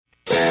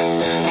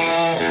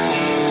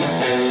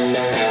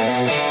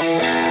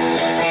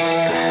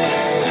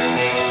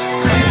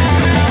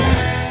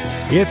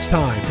It's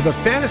time for the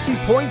Fantasy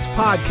Points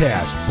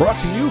Podcast, brought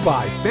to you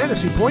by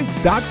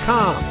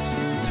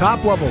FantasyPoints.com.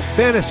 Top-level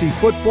fantasy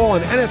football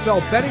and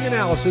NFL betting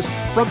analysis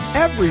from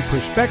every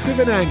perspective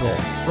and angle,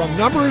 from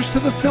numbers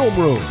to the film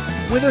room,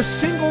 with a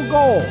single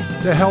goal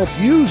to help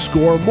you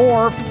score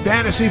more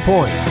fantasy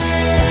points.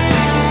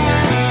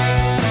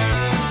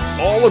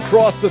 All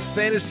across the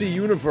fantasy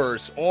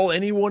universe, all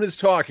anyone is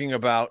talking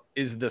about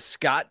is the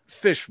Scott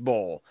Fish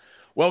Bowl.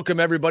 Welcome,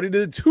 everybody, to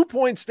the 2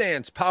 Point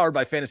Stance, powered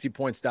by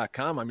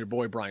FantasyPoints.com. I'm your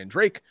boy, Brian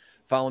Drake.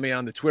 Follow me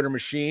on the Twitter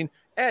machine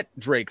at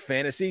Drake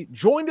Fantasy.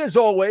 Joined, as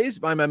always,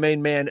 by my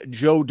main man,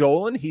 Joe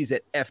Dolan. He's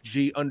at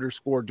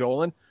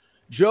FG_Dolan.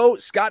 Joe,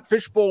 Scott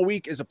Fish Bowl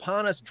week is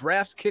upon us.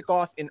 Drafts kick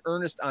off in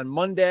earnest on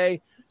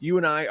Monday. You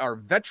and I are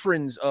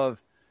veterans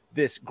of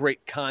this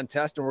great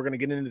contest, and we're going to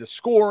get into the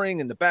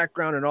scoring and the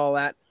background and all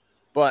that.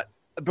 But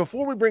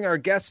before we bring our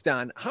guest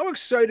on, how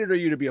excited are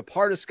you to be a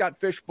part of Scott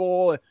Fish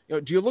Bowl?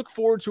 Do you look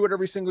forward to it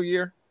every single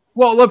year?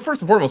 Well, look,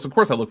 first and foremost, of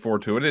course I look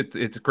forward to it.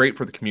 It's great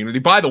for the community.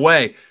 By the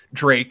way,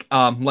 Drake,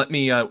 let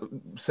me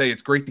say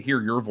it's great to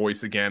hear your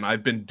voice again.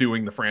 I've been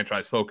doing the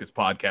Franchise Focus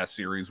podcast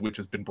series, which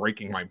has been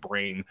breaking my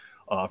brain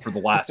for the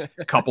last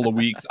couple of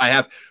weeks.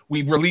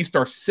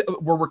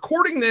 We're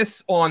recording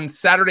this on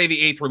Saturday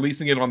the 8th,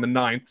 releasing it on the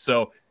 9th.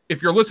 So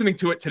if you're listening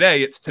to it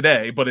today, it's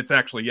today, but it's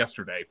actually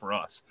yesterday for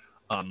us.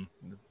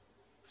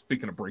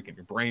 Speaking of breaking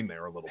your brain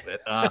there a little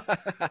bit.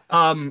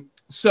 I've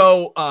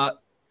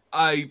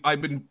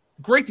been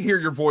great to hear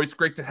your voice.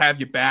 Great to have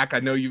you back. I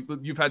know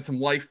you've had some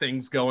life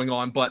things going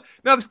on, but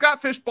now the Scott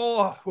Fish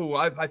Bowl,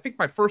 I think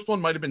my first one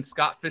might've been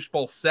Scott Fish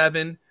Bowl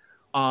 7.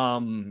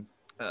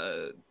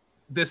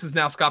 This is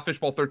now Scott Fish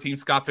Bowl 13.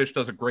 Scott Fish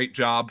does a great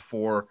job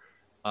for,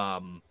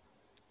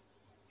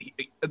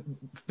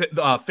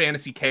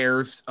 Fantasy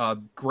Cares,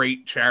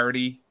 great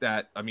charity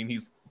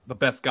he's the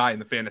best guy in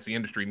the fantasy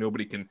industry.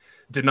 Nobody can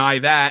deny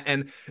that.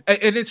 And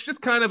it's just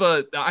kind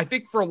of I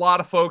think for a lot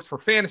of folks, for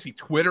fantasy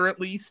Twitter at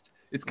least,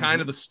 it's kind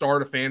of the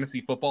start of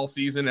fantasy football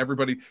season.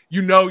 Everybody,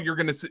 you're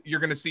going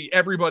to see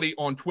everybody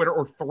on Twitter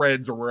or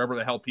Threads or wherever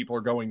the hell people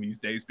are going these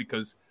days,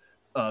 because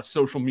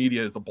social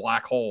media is a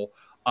black hole.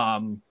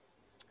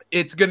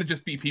 It's going to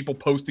just be people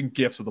posting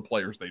GIFs of the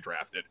players they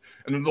drafted.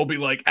 And then they'll be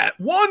like, at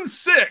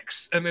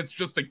 1-6, and it's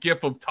just a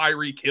GIF of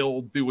Tyreek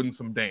Hill doing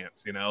some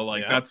dance,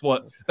 That's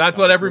what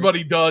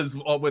everybody does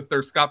with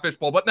their Scott Fish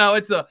Bowl. But no,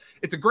 it's a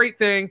great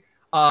thing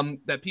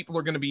that people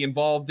are going to be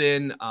involved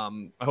in. I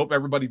hope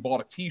everybody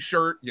bought a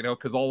t-shirt,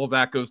 because all of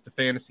that goes to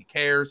Fantasy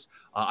Cares.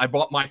 I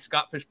bought my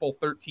Scott Fish Bowl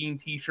 13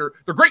 t-shirt.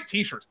 They're great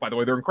t-shirts, by the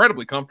way. They're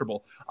incredibly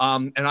comfortable.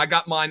 And I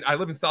got mine. I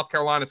live in South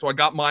Carolina, so I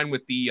got mine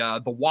with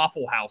the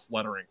Waffle House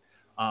lettering.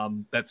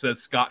 That says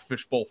Scott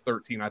Fish Bowl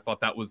 13. I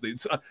thought that was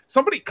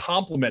somebody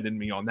complimented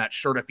me on that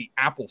shirt at the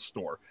Apple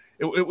store.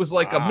 It was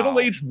like a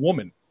middle-aged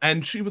woman,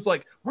 and she was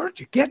like, "Where'd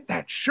you get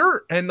that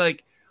shirt?" And I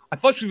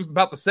thought she was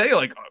about to say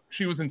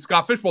she was in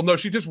Scott Fish Bowl. No,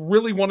 she just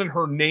really wanted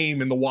her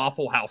name in the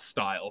Waffle House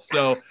style.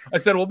 So I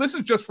said, well, this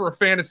is just for a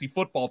fantasy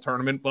football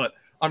tournament, but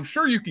I'm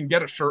sure you can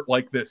get a shirt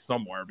like this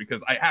somewhere,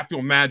 because I have to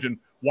imagine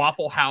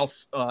Waffle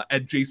House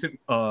adjacent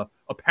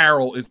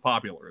apparel is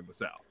popular in the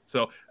South.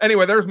 So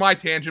anyway, there's my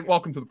tangent.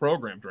 Welcome to the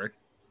program, Drake.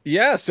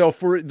 Yeah, so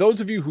for those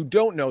of you who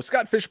don't know,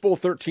 Scott Fish Bowl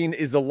 13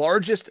 is the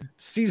largest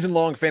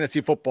season-long fantasy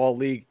football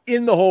league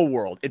in the whole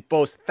world. It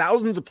boasts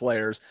thousands of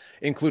players,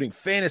 including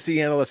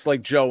fantasy analysts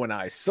like Joe and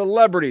I,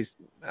 celebrities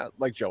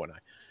like Joe and I,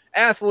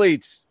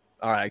 athletes.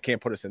 All right, I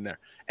can't put us in there.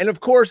 And of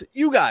course,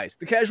 you guys,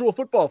 the casual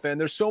football fan.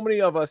 There's so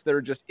many of us that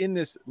are just in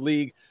this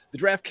league. The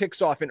draft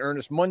kicks off in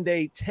earnest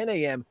Monday, 10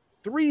 a.m.,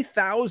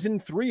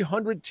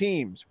 3,300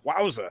 teams.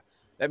 Wowza.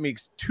 That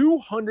makes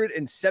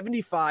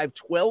 275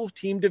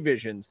 12-team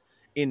divisions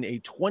in a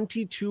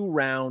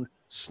 22-round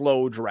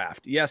slow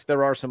draft. Yes,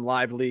 there are some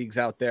live leagues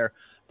out there,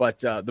 but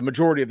the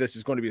majority of this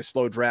is going to be a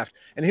slow draft.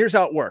 And here's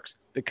how it works.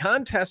 The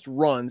contest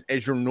runs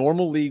as your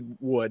normal league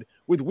would,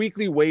 with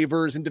weekly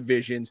waivers and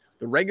divisions.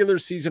 The regular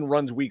season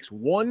runs weeks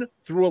 1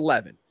 through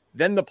 11.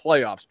 Then the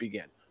playoffs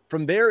begin.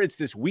 From there, it's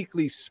this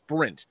weekly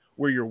sprint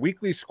where your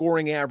weekly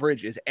scoring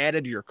average is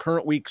added to your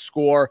current week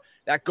score.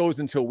 That goes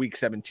until week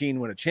 17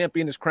 when a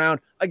champion is crowned.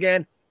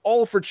 Again,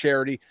 all for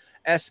charity.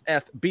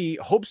 SFB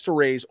hopes to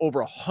raise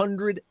over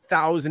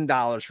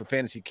 $100,000 for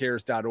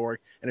FantasyCares.org.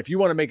 And if you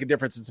want to make a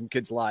difference in some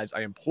kids' lives,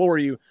 I implore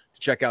you to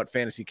check out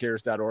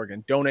FantasyCares.org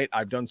and donate.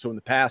 I've done so in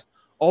the past.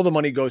 All the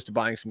money goes to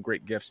buying some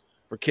great gifts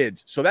for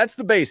kids. So that's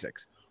the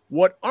basics.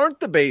 What aren't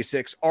the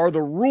basics are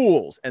the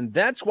rules. And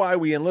that's why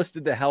we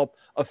enlisted the help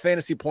of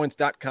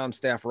FantasyPoints.com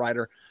staff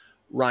writer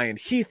Ryan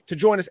Heath to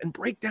join us and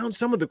break down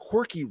some of the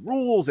quirky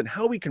rules and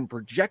how we can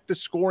project the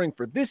scoring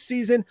for this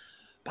season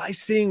by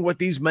seeing what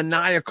these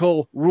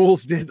maniacal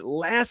rules did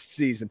last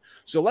season.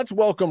 So let's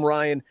welcome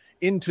Ryan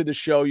into the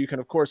show. You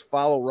can, of course,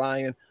 follow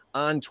Ryan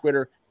on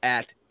Twitter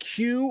at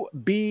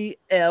QBLRyan.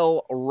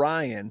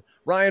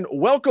 Ryan,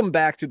 welcome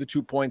back to the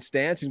 2 Point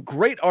Stance, and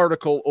great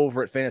article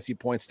over at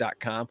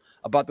fantasypoints.com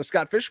about the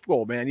Scott Fish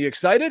Bowl, man. You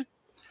excited?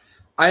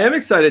 I am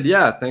excited.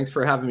 Yeah. Thanks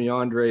for having me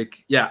on,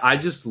 Drake. Yeah. I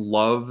just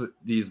love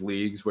these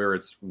leagues where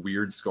it's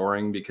weird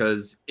scoring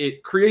because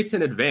it creates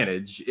an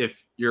advantage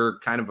if you're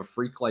kind of a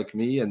freak like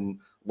me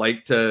and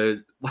like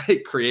to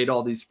create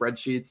all these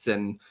spreadsheets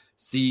and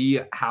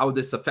see how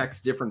this affects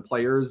different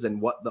players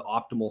and what the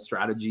optimal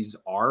strategies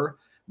are,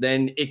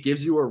 then it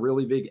gives you a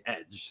really big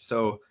edge.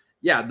 So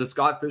yeah, the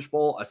Scott Fish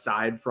Bowl,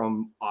 aside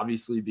from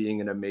obviously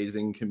being an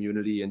amazing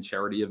community and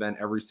charity event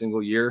every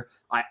single year,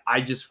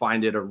 I just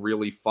find it a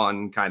really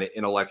fun kind of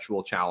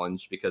intellectual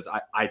challenge because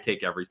I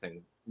take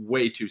everything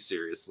way too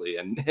seriously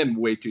and am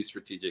way too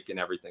strategic in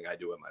everything I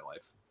do in my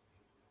life.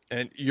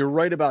 And you're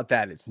right about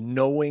that. It's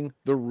knowing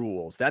the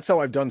rules. That's how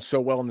I've done so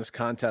well in this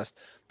contest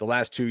the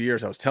last 2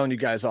 years. I was telling you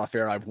guys off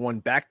air, I've won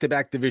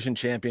back-to-back division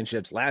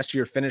championships. Last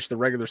year, finished the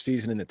regular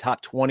season in the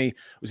top 20,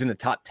 was in the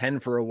top 10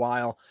 for a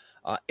while.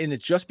 And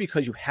it's just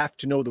because you have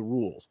to know the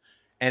rules.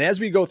 And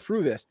as we go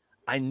through this,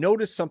 I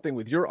noticed something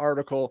with your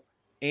article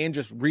and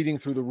just reading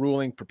through the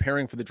ruling,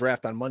 preparing for the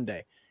draft on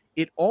Monday.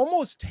 It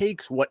almost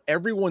takes what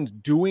everyone's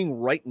doing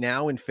right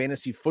now in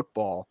fantasy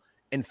football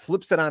and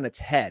flips it on its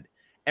head.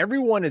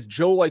 Everyone, as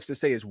Joe likes to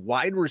say, is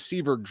wide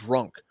receiver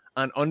drunk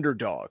on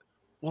Underdog.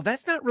 Well,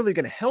 that's not really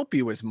going to help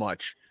you as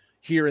much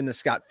here in the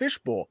Scott Fish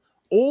Bowl.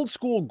 Old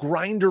school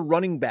grinder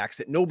running backs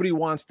that nobody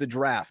wants to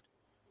draft.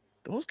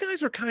 Those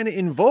guys are kind of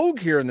in vogue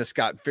here in the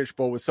Scott Fish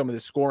Bowl with some of the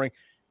scoring.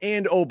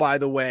 And, oh, by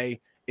the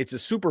way, it's a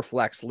super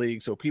flex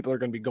league, so people are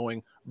going to be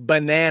going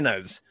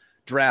bananas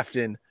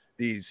drafting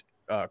these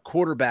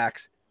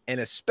quarterbacks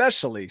and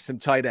especially some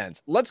tight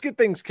ends. Let's get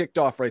things kicked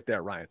off right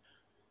there, Ryan.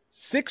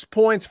 6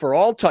 points for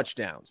all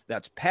touchdowns.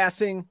 That's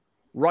passing,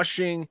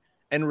 rushing,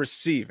 and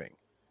receiving.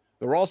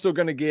 They're also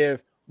going to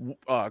give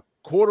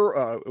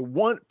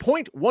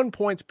 1.1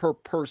 points per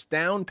first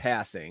down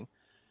passing.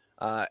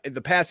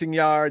 The passing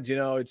yards,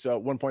 it's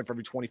 1 point for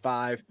every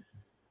 25.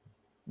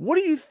 What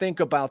do you think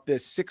about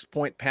this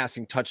 6-point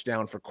passing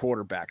touchdown for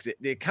quarterbacks?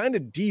 It kind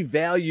of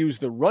devalues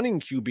the running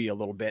QB a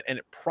little bit, and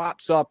it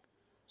props up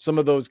some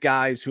of those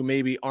guys who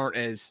maybe aren't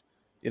as,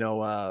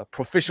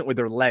 proficient with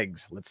their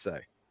legs, let's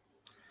say.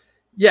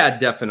 Yeah,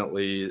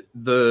 definitely.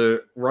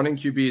 The running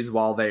QBs,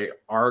 while they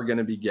are going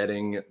to be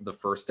getting the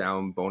first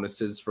down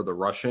bonuses for the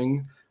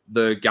rushing,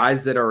 the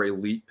guys that are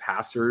elite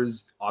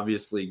passers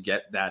obviously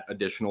get that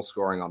additional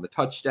scoring on the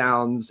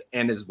touchdowns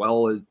and as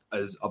well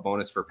as a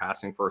bonus for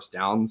passing first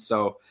downs.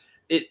 So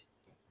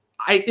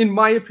in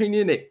my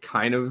opinion, it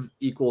kind of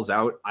equals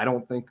out. I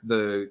don't think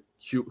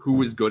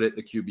who is good at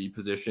the QB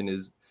position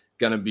is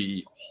going to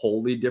be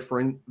wholly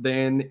different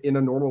than in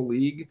a normal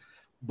league.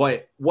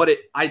 But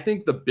I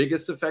think the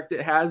biggest effect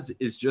it has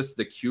is just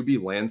the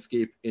QB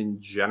landscape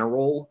in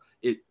general.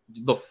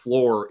 The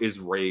floor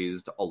is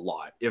raised a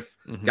lot. If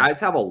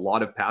guys have a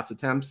lot of pass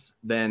attempts,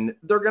 then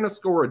they're going to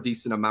score a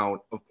decent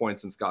amount of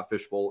points in Scott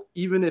Fish Bowl,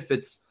 even if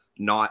it's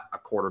not a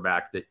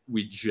quarterback that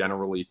we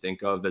generally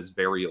think of as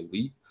very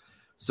elite.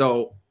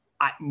 So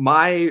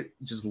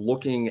just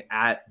looking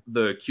at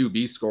the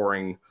QB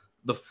scoring,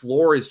 the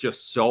floor is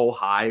just so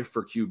high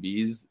for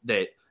QBs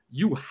that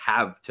you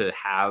have to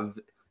have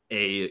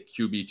a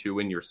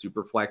QB2 in your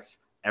super flex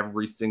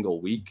every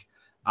single week.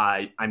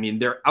 I mean,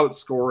 they're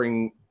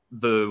outscoring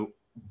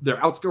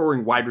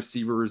wide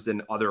receivers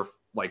and other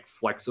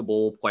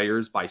flexible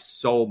players by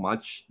so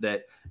much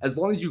that as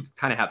long as you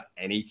kind of have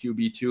any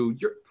QB2,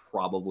 you're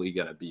probably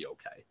going to be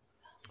okay.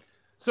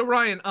 So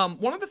Ryan,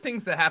 one of the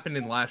things that happened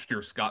in last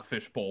year's Scott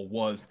Fish Bowl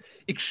was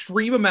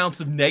extreme amounts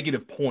of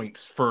negative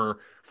points for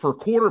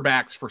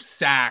quarterbacks, for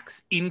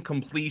sacks,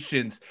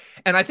 incompletions.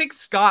 And I think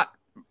Scott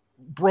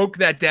broke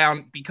that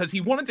down because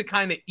he wanted to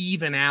kind of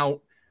even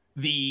out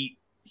the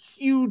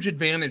huge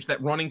advantage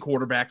that running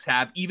quarterbacks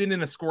have, even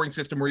in a scoring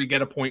system where you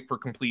get a point for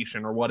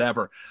completion or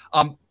whatever.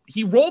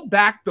 He rolled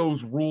back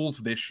those rules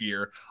this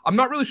year. I'm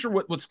not really sure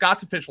what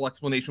Scott's official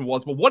explanation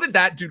was, but what did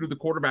that do to the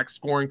quarterback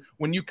scoring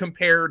when you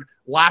compared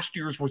last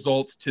year's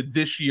results to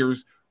this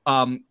year's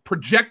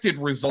projected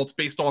results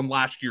based on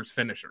last year's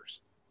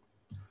finishers?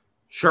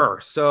 Sure.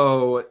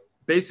 So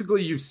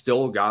basically, you've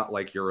still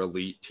got your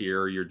elite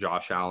tier, your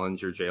Josh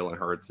Allens, your Jalen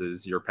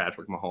Hurtses, your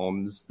Patrick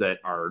Mahomes that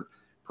are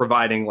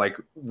providing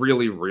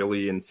really,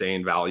 really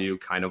insane value,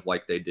 kind of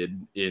like they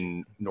did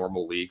in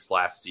normal leagues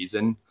last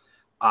season.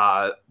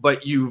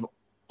 But you've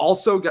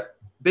also got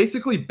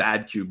basically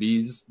bad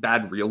QBs,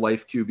 bad real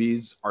life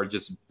QBs are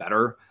just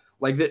better.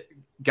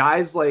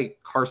 Guys like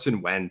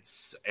Carson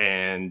Wentz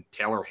and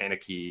Taylor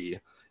Heinicke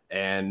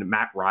and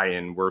Matt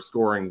Ryan were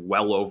scoring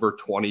well over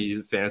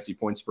 20 fantasy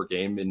points per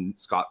game in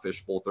Scott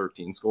Fish Bowl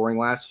 13 scoring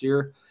last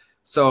year.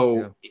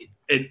 So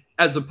it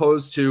as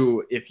opposed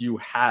to if you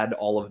had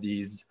all of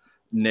these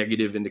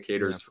negative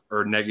indicators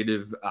or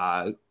negative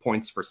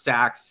points for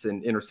sacks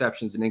and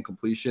interceptions and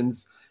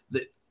incompletions,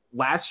 that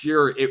last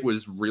year it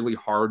was really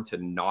hard to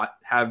not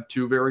have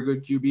two very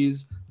good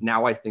QBs.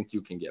 Now I think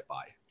you can get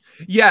by.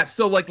 Yeah.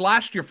 So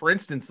last year, for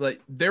instance,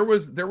 there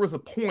was a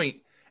point.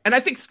 And I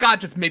think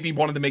Scott just maybe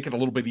wanted to make it a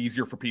little bit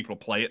easier for people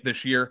to play it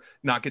this year,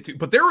 not get to.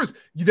 But there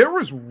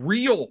was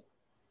real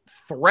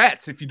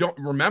threats, if you don't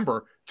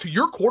remember, to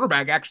your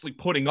quarterback actually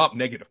putting up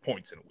negative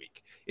points in a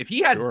week. If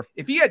he had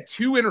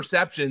 2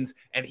 interceptions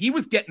and he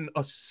was getting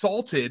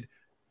assaulted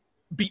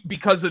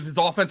because of his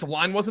offensive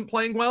line wasn't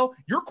playing well,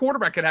 your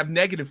quarterback could have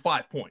negative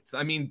 5 points.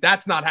 I mean,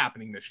 that's not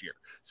happening this year.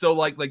 So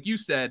like you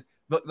said,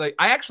 like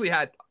I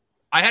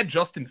had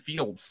Justin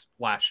Fields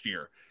last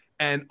year.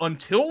 And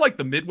until like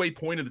the midway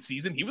point of the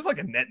season, he was like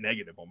a net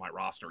negative on my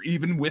roster,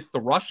 even with the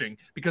rushing,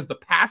 because the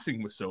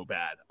passing was so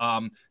bad.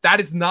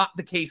 That is not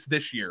the case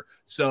this year.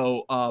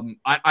 So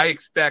I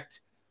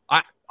expect,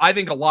 I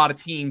think a lot of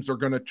teams are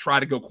going to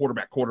try to go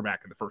quarterback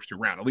in the first 2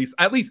 rounds.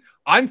 At least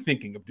I'm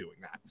thinking of doing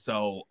that.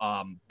 So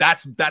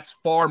that's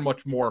far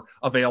much more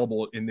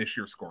available in this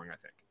year's scoring, I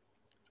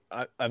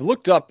think. I've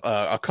looked up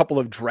a couple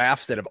of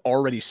drafts that have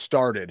already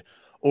started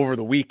over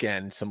the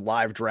weekend, some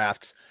live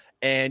drafts.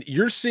 And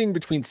you're seeing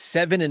between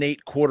 7 and 8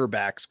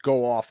 quarterbacks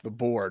go off the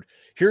board.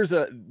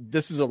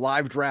 This is a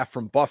live draft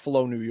from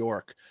Buffalo, New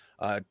York.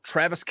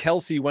 Travis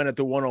Kelce went at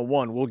the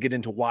 101. We'll get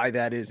into why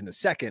that is in a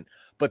second.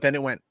 But then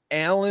it went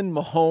Allen,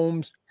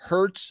 Mahomes,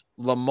 Hurts,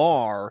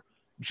 Lamar,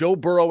 Joe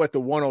Burrow at the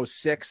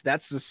 106.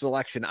 That's the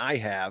selection I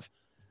have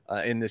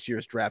in this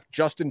year's draft.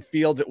 Justin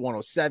Fields at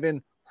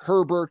 107,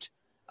 Herbert.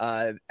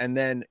 And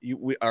then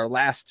our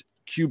last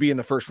QB in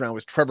the first round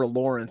was Trevor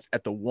Lawrence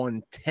at the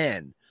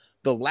 110.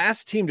 The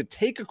last team to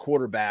take a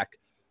quarterback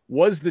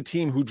was the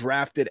team who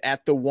drafted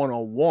at the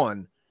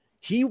 101.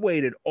 He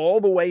waited all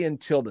the way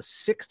until the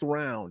 6th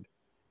round,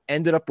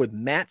 ended up with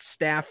Matt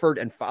Stafford,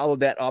 and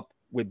followed that up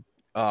with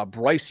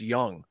Bryce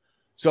Young.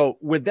 So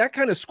with that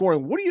kind of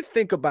scoring, what do you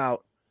think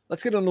about,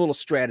 let's get on a little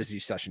strategy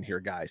session here,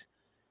 guys.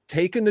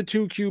 Taking the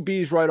 2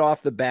 QBs right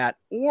off the bat,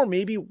 or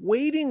maybe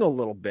waiting a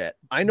little bit.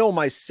 I know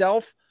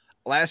myself,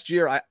 last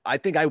year, I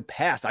think I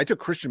passed. I took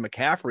Christian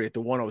McCaffrey at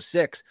the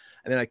 106,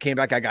 and then I came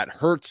back. I got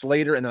Hurts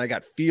later, and then I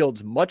got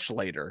Fields much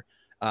later,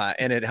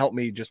 and it helped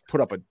me just put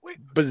up a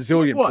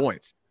bazillion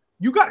points.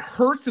 You got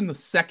Hurts in the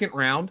 2nd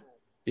round?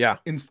 Yeah.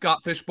 In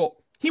Scott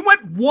Fishbowl. He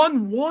went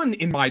 1-1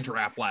 in my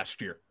draft last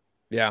year.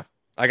 Yeah.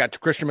 I got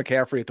Christian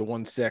McCaffrey at the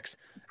 1-6,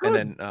 and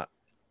then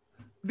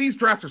these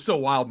drafts are so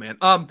wild, man.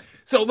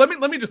 So let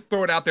me just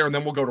throw it out there, and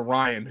then we'll go to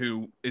Ryan,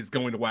 who is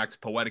going to wax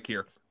poetic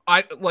here.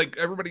 I like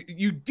everybody.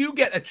 You do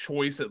get a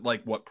choice at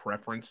like what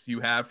preference you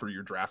have for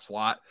your draft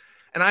slot,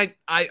 and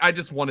I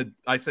just wanted.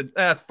 I said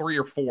 3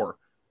 or 4,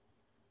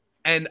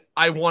 and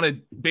I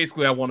wanted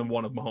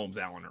one of Mahomes,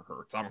 Allen, or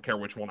Hurts. I don't care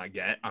which one I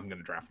get. I'm going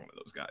to draft one of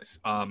those guys.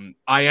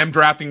 I am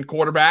drafting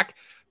quarterback,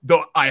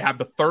 though. I have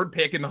the 3rd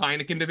pick in the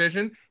Heineken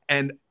division,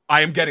 and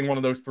I am getting one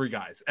of those 3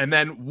 guys, and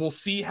then we'll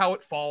see how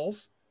it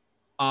falls.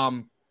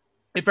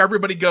 If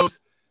everybody goes.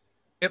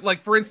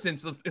 Like, for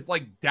instance, if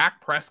like Dak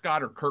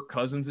Prescott or Kirk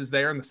Cousins is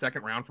there in the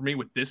 2nd round for me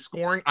with this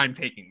scoring, I'm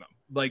taking them.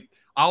 Like,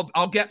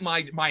 I'll get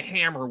my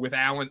hammer with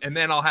Allen, and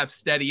then I'll have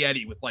Steady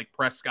Eddie with like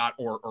Prescott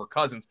or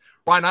Cousins.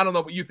 Ryan, I don't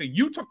know what you think.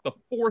 You took the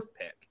 4th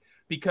pick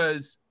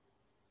because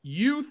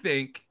you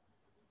think,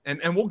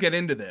 and we'll get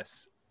into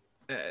this,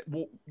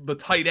 the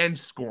tight end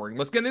scoring.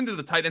 Let's get into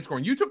the tight end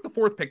scoring. You took the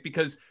 4th pick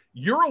because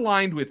you're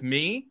aligned with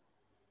me,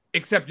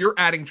 except you're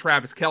adding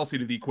Travis Kelce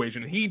to the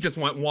equation. He just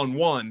went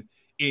 1-1.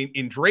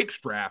 In Drake's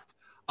draft.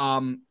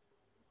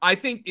 I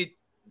think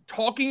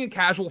talking a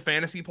casual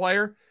fantasy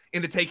player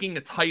into taking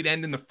a tight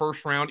end in the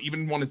 1st round,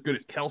 even one as good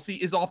as Kelce,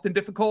 is often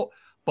difficult,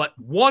 but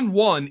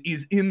 1-1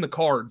 is in the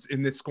cards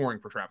in this scoring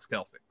for Travis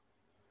Kelce.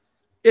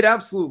 It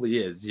absolutely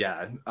is.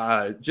 Yeah.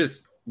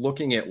 Just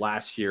looking at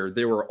last year,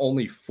 there were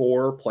only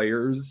 4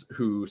 players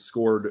who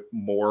scored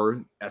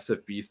more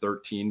SFB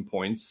 13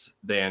 points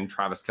than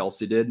Travis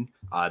Kelce did.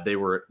 They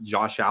were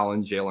Josh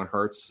Allen, Jalen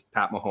Hurts,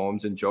 Pat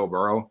Mahomes, and Joe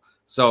Burrow.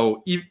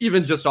 So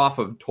even just off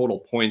of total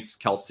points,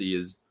 Kelce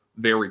is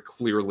very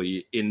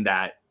clearly in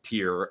that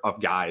tier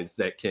of guys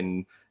that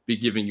can be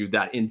giving you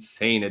that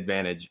insane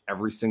advantage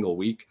every single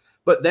week.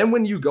 But then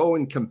when you go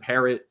and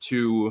compare it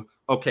to,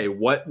 okay,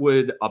 what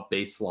would a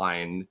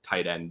baseline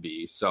tight end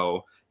be?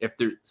 So if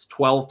there's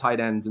 12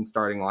 tight ends in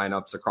starting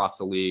lineups across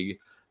the league,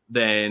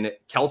 then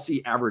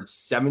Kelce averaged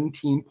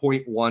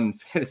 17.1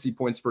 fantasy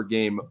points per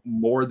game,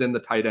 more than the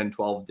tight end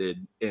 12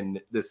 did in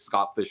this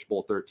Scott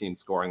Fishbowl 13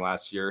 scoring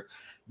last year.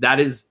 That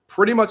is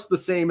pretty much the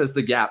same as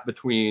the gap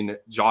between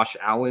Josh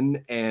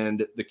Allen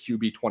and the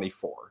QB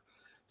 24.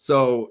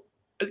 So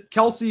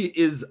Kelce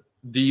is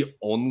the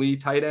only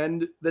tight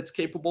end that's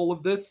capable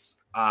of this.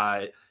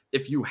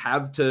 If you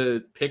have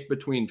to pick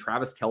between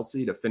Travis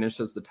Kelce to finish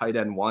as the tight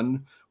end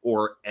 1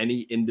 or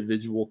any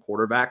individual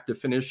quarterback to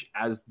finish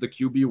as the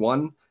QB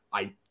 1,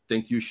 I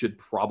think you should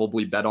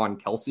probably bet on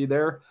Kelce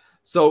there.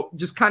 So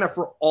just kind of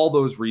for all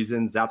those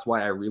reasons, that's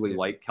why I really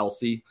like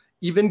Kelce.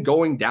 Even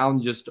going down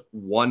just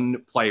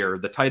one player,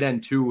 the tight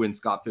end 2 in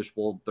Scott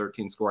Fishbowl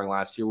 13 scoring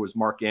last year was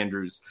Mark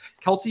Andrews.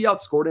 Kelce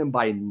outscored him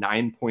by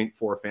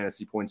 9.4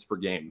 fantasy points per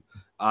game.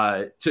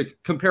 To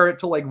compare it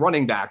to like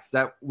running backs,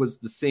 that was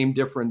the same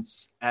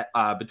difference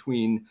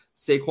between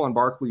Saquon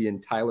Barkley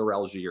and Tyler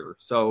Algier.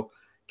 So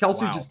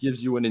Kelce just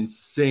gives you an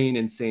insane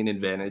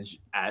advantage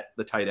at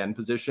the tight end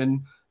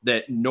position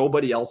that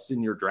nobody else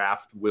in your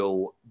draft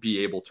will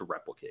be able to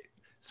replicate.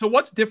 So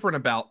what's different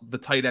about the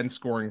tight end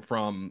scoring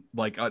from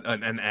like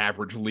an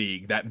average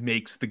league that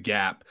makes the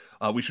gap?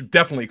 We should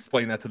definitely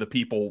explain that to the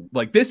people.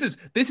 Like this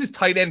is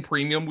tight end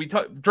premium.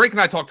 Drake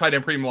and I talk tight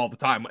end premium all the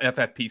time,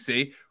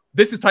 FFPC.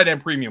 This is tight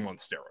end premium on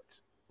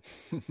steroids.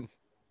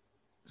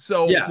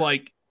 So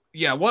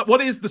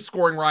what is the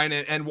scoring, Ryan,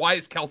 and why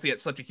is Kelce at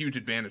such a huge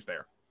advantage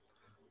there?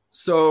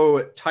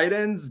 So tight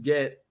ends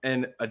get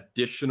an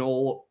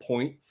additional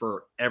point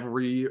for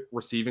every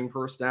receiving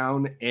first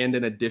down and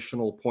an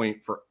additional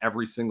point for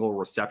every single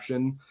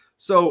reception.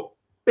 So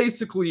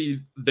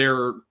basically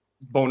their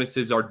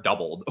bonuses are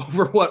doubled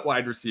over what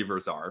wide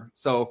receivers are.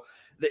 So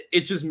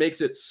it just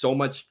makes it so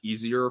much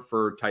easier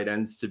for tight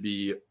ends to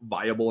be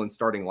viable in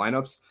starting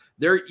lineups.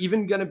 They're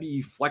even going to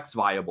be flex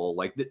viable.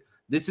 Like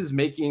this is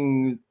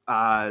making,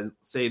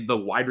 say, the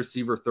wide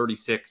receiver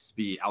 36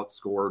 be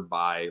outscored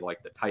by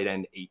like the tight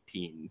end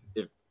 18,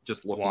 if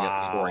just looking at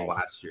the scoring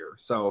last year.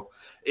 So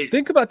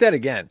think about that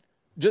again.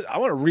 I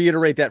want to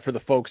reiterate that for the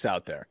folks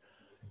out there.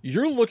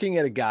 You're looking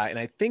at a guy, and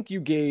I think you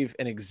gave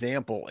an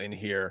example in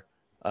here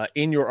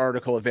in your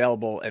article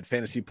available at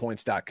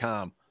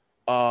fantasypoints.com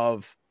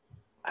of,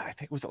 I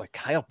think, was it like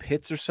Kyle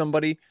Pitts or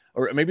somebody,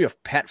 or maybe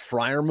of Pat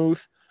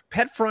Freiermuth.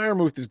 Pat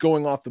Freiermuth is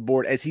going off the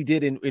board as he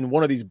did in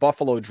one of these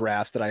Buffalo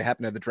drafts that I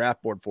happen to have the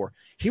draft board for.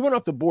 He went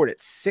off the board at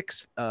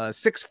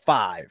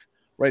 6'5",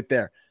 right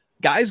there.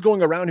 Guys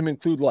going around him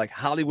include like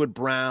Hollywood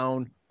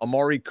Brown,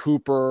 Amari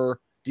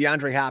Cooper,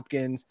 DeAndre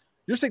Hopkins.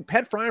 You're saying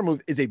Pat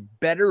Freiermuth is a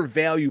better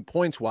value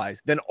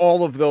points-wise than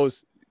all of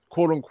those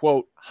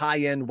quote-unquote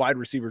high-end wide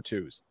receiver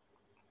twos.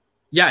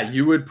 Yeah,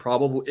 you would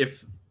probably,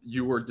 if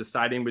you were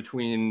deciding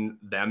between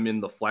them in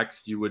the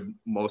flex, Freiermuth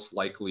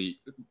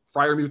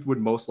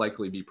would most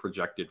likely be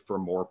projected for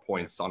more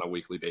points on a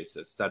weekly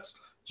basis. That's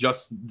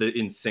just the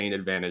insane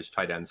advantage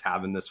tight ends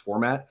have in this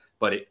format.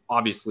 But it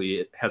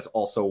has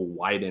also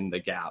widened the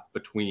gap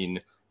between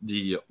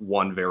the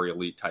one very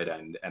elite tight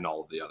end and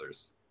all of the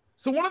others.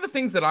 So one of the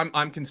things that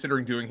I'm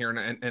considering doing here,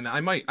 and I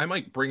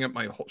might bring up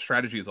my whole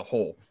strategy as a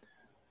whole.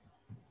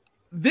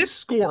 This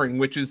scoring,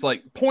 which is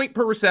like point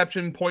per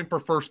reception, point per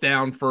first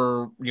down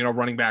for,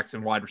 running backs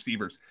and wide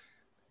receivers.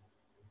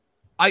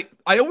 I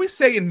always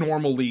say in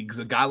normal leagues,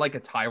 a guy like a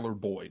Tyler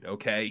Boyd,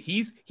 okay,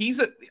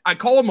 I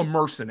call him a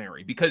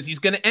mercenary because he's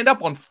going to end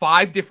up on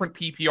 5 different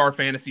PPR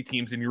fantasy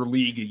teams in your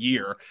league a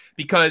year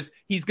because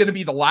he's going to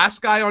be the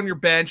last guy on your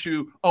bench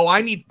who,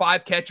 I need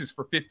 5 catches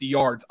for 50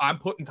 yards. I'm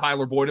putting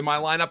Tyler Boyd in my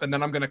lineup and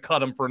then I'm going to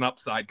cut him for an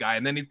upside guy.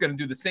 And then he's going to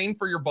do the same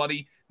for your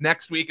buddy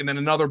next week and then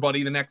another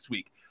buddy the next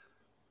week.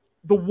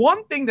 The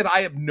one thing that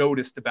I have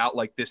noticed about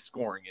like this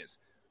scoring is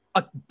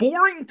a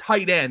boring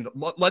tight end.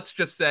 Let's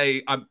just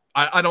say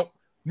I don't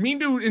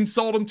mean to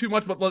insult him too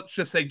much, but let's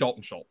just say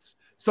Dalton Schultz,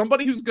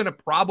 somebody who's going to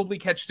probably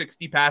catch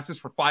 60 passes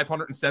for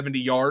 570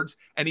 yards.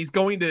 And he's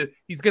going to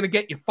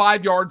get you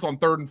 5 yards on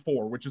 3rd and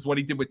 4, which is what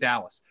he did with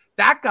Dallas.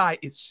 That guy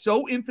is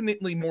so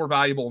infinitely more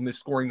valuable in this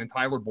scoring than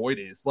Tyler Boyd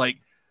is. Like,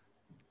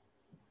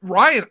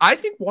 Ryan, I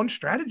think one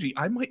strategy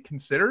I might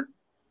consider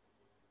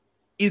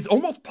is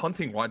almost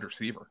punting wide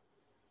receiver.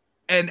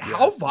 And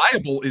how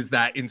viable is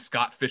that in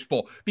Scott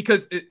Fishbowl?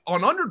 Because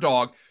on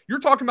Underdog, you're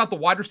talking about the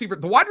wide receiver.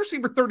 The wide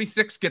receiver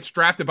 36 gets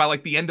drafted by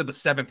like the end of the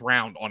 7th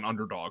round on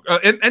Underdog,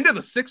 end of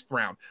the 6th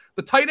round.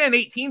 The tight end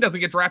 18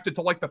 doesn't get drafted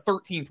till like the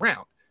 13th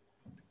round.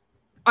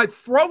 I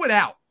throw it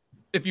out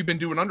if you've been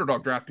doing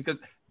Underdog draft because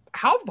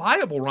how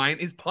viable, Ryan,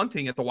 is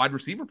punting at the wide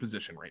receiver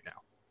position right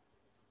now?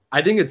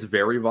 I think it's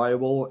very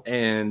viable,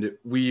 and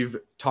we've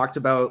talked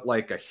about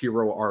like a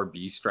hero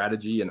RB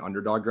strategy in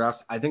Underdog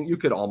drafts. I think you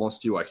could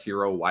almost do a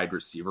hero wide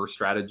receiver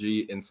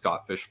strategy in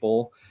Scott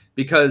Fishbowl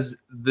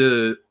because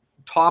the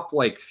top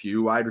like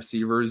few wide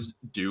receivers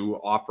do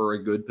offer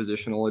a good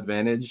positional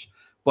advantage,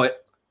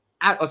 but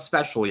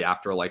especially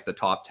after like the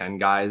top 10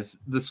 guys,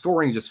 the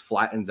scoring just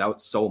flattens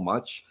out so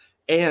much.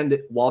 And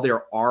while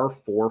there are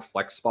 4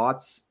 flex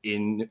spots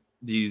in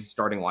these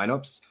starting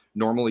lineups,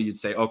 normally you'd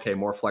say, okay,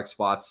 more flex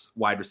spots,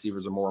 wide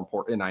receivers are more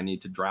important. I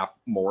need to draft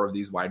more of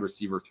these wide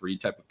receiver 3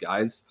 type of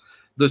guys.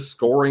 The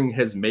scoring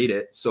has made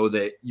it so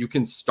that you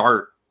can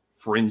start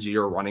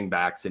fringier running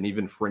backs and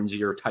even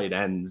fringier tight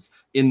ends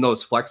in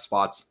those flex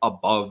spots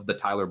above the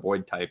Tyler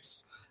Boyd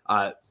types.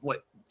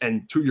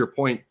 And to your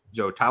point,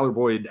 Joe, Tyler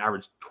Boyd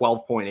averaged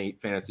 12.8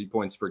 fantasy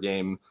points per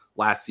game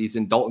last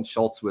season. Dalton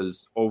Schultz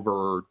was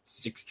over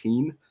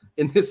 16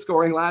 in his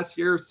scoring last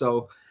year.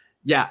 So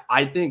yeah,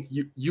 I think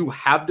you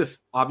have to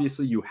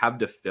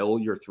fill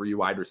your 3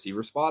 wide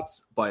receiver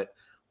spots, but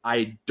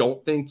I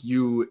don't think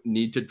you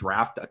need to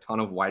draft a ton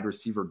of wide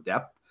receiver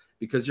depth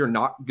because you're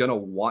not going to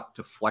want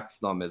to flex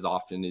them as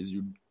often as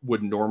you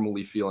would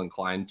normally feel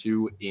inclined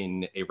to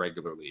in a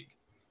regular league.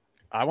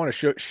 I want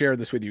to share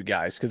this with you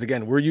guys because,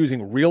 again, we're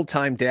using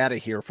real-time data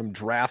here from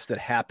drafts that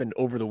happened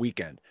over the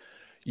weekend.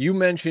 You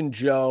mentioned,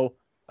 Joe,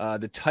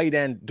 the tight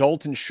end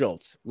Dalton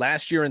Schultz.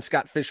 Last year in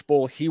Scott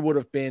Fishbowl, he would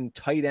have been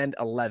tight end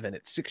 11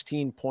 at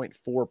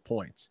 16.4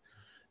 points.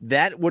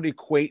 That would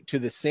equate to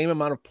the same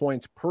amount of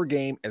points per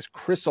game as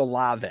Chris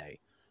Olave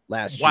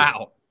last year.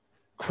 Wow.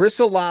 Chris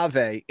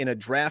Olave in a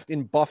draft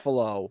in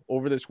Buffalo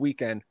over this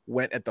weekend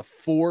went at the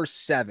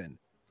 4-7.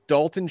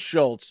 Dalton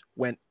Schultz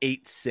went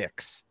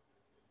 8-6.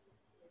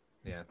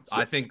 Yeah, so,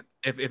 I think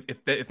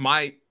if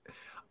my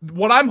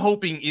what I'm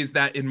hoping is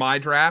that in my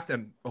draft,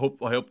 and I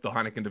hope the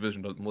Heineken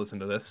division doesn't listen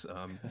to this.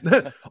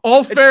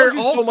 All's fair.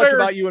 All's so fair. Much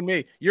about you and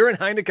me. You're in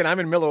Heineken. I'm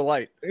in Miller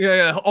Lite.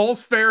 Yeah.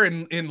 All's fair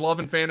in love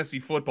and fantasy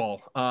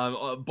football.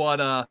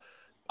 But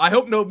I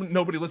hope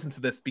nobody listens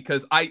to this,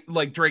 because I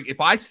like Drake. If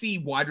I see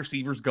wide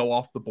receivers go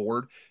off the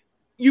board,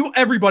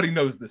 everybody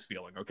knows this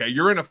feeling. Okay,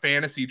 you're in a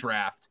fantasy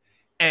draft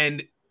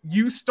and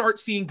you start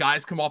seeing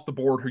guys come off the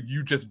board who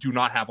you just do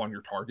not have on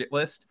your target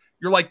list.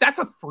 You're like, that's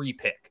a free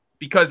pick.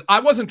 Because I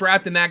wasn't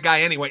drafting that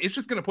guy anyway. It's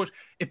just going to push.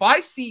 If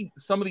I see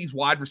some of these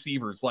wide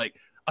receivers, like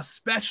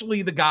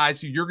especially the guys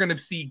who you're going to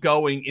see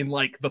going in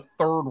like the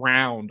 3rd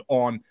round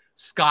on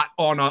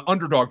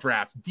underdog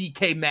drafts,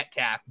 DK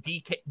Metcalf,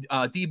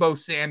 Deebo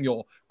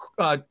Samuel,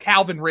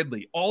 Calvin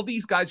Ridley, all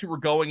these guys who are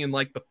going in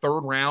like the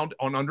 3rd round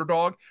on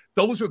underdog,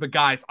 those are the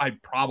guys I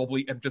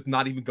probably am just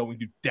not even going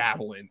to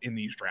dabble in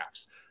these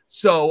drafts.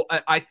 So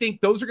I think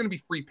those are going to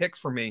be free picks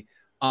for me.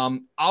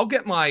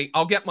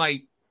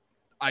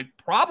 I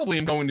probably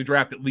am going to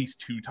draft at least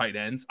 2 tight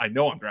ends. I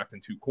know I'm drafting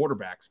 2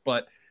 quarterbacks,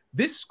 but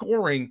this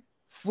scoring,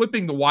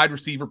 flipping the wide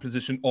receiver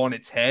position on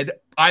its head,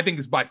 I think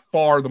is by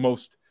far the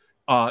most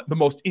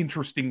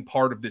interesting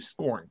part of this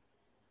scoring.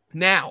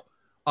 Now,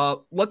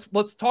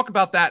 let's talk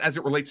about that as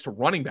it relates to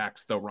running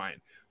backs, though, Ryan,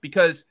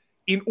 because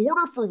in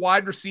order for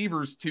wide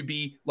receivers to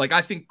be like,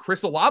 I think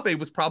Chris Olave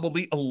was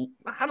probably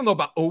I don't know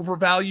about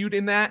overvalued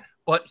in that,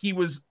 but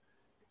the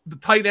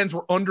tight ends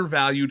were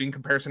undervalued in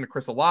comparison to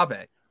Chris Olave.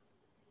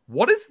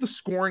 What is the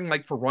scoring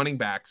like for running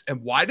backs,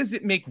 and why does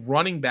it make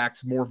running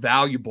backs more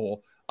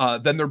valuable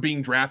than they're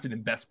being drafted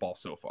in best ball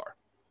so far?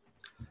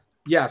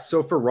 Yeah,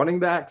 so for running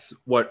backs,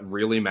 what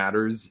really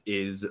matters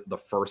is the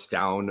first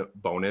down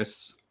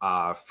bonus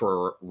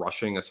for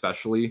rushing,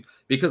 especially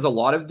because a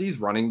lot of these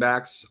running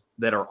backs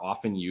that are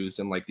often used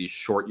in like these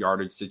short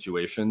yardage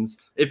situations,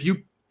 if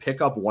you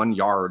pick up 1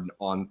 yard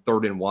on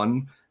 3rd and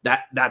 1,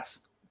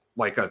 that's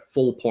like a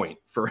full point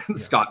for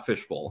Scott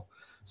Fishbowl.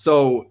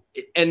 So,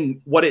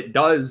 and what it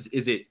does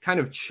is it kind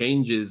of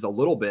changes a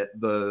little bit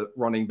the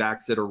running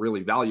backs that are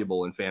really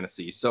valuable in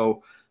fantasy.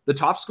 So the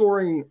top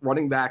scoring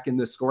running back in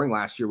this scoring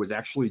last year was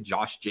actually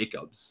Josh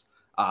Jacobs.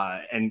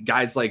 And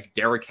guys like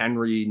Derrick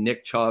Henry,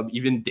 Nick Chubb,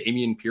 even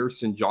Dameon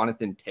Pierce and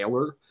Jonathan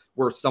Taylor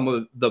were some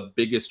of the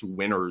biggest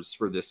winners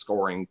for this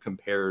scoring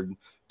compared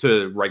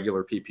to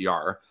regular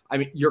PPR. I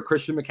mean, your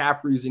Christian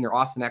McCaffreys and your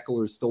Austin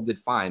Eckler still did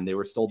fine. They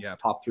were still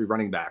top 3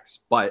 running backs,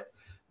 but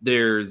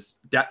there's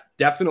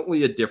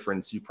definitely a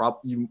difference. You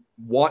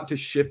want to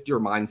shift your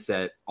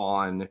mindset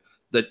on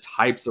the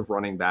types of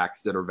running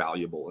backs that are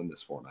valuable in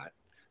this format.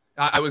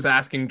 I was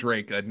asking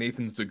Drake,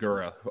 Nathan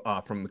Zagura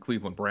from the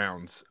Cleveland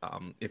Browns,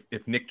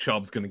 if Nick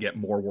Chubb's going to get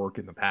more work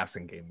in the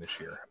passing game this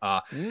year.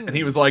 And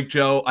he was like,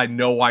 Joe, I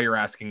know why you're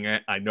asking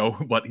it. I know,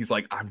 but he's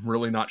like, I'm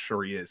really not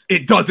sure he is.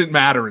 It doesn't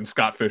matter in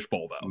Scott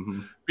Fishbowl, though,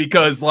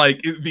 because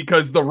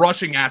the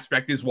rushing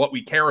aspect is what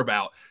we care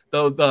about.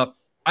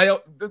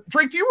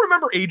 Drake, do you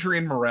remember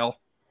Adrian Morrell?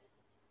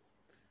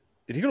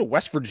 Did he go to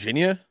West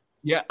Virginia?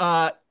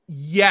 Yeah.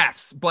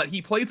 Yes, but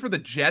he played for the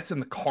Jets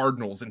and the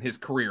Cardinals in his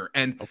career.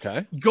 And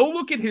go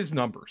look at his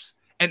numbers.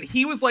 And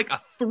he was like a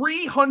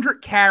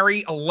 300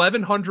 carry,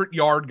 1,100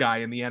 yard guy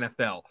in the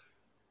NFL.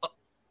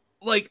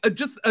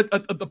 Just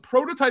the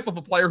prototype of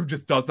a player who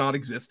just does not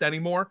exist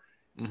anymore.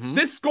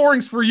 This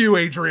scoring's for you,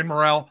 Adrian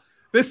Morrell.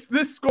 This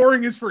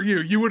scoring is for you.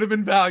 You would have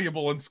been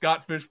valuable in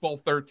Scott Fishbowl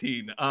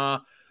 13.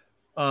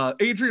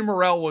 Adrian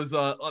Morrell was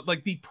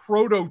like the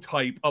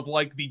prototype of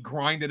like the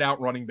grinded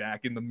out running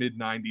back in the mid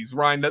 90s.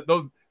 Ryan,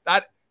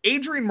 that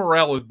Adrian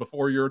Morrell is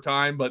before your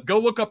time, but go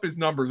look up his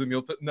numbers and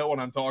you'll know what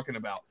I'm talking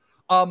about.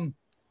 And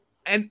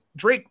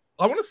Drake,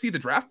 I want to see the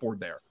draft board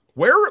there.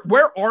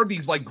 Where are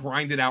these like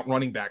grinded out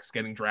running backs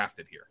getting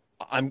drafted here?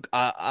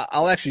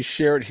 I'll actually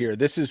share it here.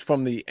 This is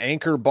from the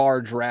Anchor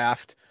Bar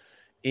draft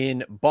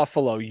in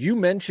Buffalo. You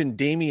mentioned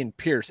Dameon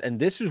Pierce, and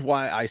this is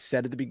why I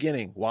said at the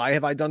beginning, why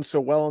have I done so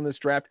well in this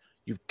draft?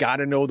 You've got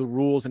to know the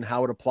rules and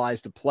how it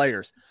applies to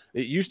players.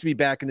 It used to be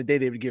back in the day,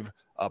 they would give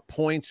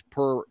points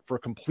for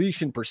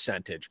completion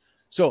percentage.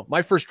 So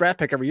my first draft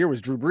pick every year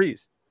was Drew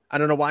Brees. I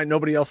don't know why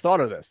nobody else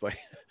thought of this.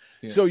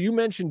 So you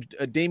mentioned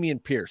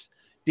Dameon Pierce.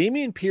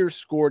 Dameon Pierce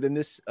scored in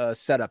this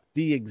setup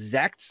the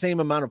exact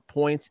same amount of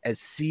points as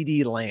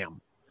CeeDee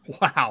Lamb.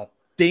 Wow.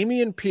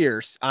 Dameon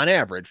Pierce on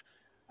average.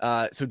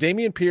 So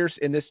Dameon Pierce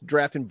in this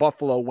draft in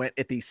Buffalo went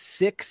at the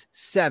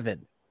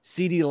 6-7.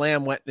 CeeDee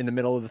Lamb went in the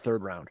middle of the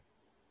 3rd round.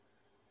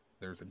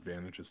 There's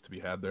advantages to be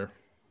had there.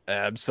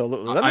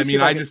 Absolutely. I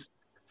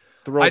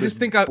just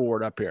think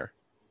board up here.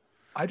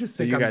 I just so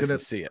think you I'm guys gonna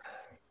can see it.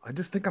 I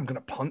just think I'm gonna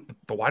punt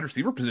the wide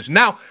receiver position.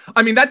 Now,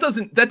 I mean that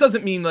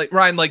doesn't mean like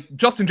Ryan, like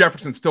Justin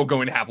Jefferson's still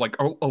going to have like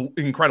a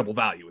incredible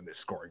value in this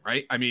scoring,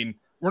 right? I mean,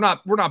 we're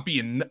not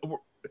overthinking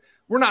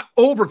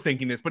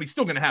this, but he's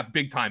still going to have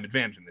big time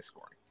advantage in this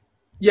scoring.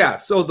 Yeah,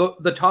 so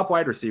the top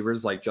wide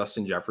receivers like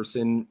Justin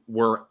Jefferson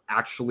were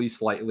actually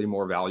slightly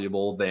more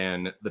valuable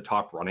than the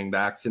top running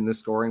backs in this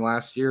scoring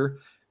last year,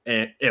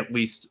 and at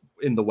least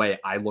in the way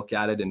I look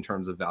at it in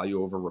terms of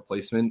value over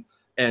replacement.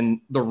 And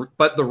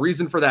but the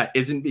reason for that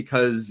isn't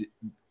because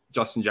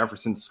Justin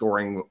Jefferson's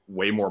scoring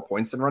way more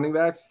points than running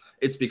backs.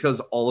 It's because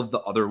all of the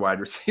other wide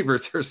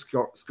receivers are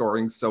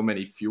scoring so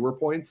many fewer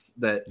points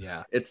that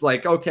it's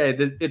like, okay,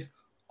 it's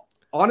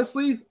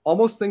honestly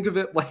almost think of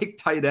it like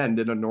tight end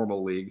in a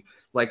normal league.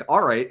 It's like,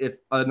 all right, if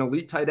an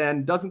elite tight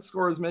end doesn't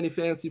score as many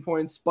fantasy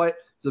points, but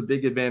it's a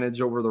big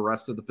advantage over the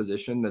rest of the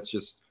position that's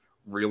just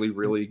really,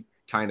 really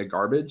kind of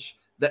garbage.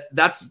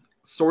 That's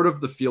sort of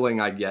the feeling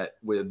I get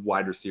with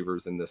wide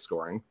receivers in this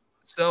scoring.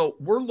 So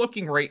we're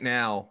looking right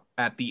now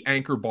at the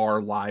Anchor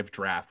Bar live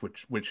draft,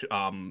 which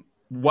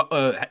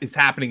is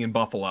happening in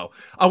Buffalo.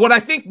 What I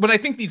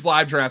think these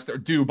live drafts are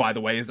due, by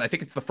the way, is I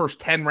think it's the first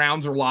 10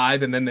 rounds are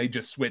live, and then they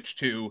just switch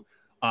to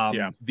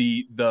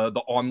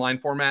the online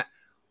format.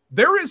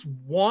 There is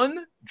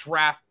one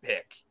draft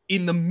pick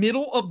in the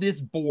middle of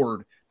this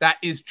board that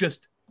is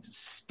just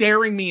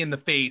staring me in the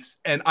face,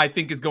 and I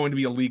think is going to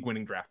be a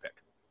league-winning draft pick.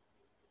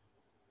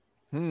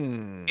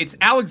 It's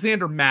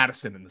Alexander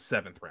Mattison in the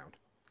 7th round.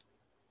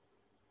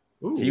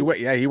 Ooh. He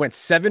went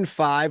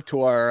 7-5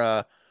 to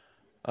our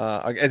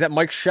is that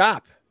Mike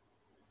Shop?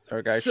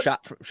 Our guy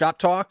Shop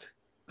Talk.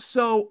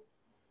 So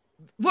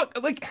look,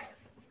 like,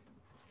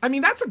 I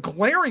mean, that's a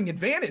glaring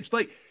advantage.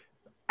 Like,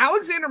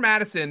 Alexander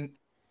Mattison,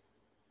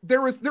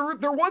 there was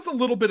a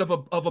little bit of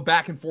a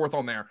back and forth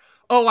on there.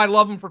 Oh, I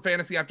love him for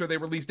fantasy after they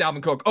released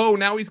Dalvin Cook. Oh,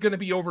 now he's going to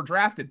be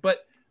overdrafted. But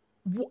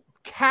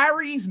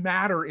carries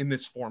matter in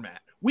this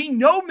format. We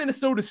know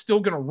Minnesota's still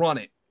going to run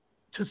it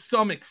to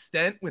some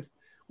extent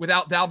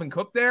without Dalvin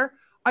Cook there.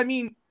 I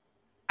mean,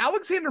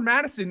 Alexander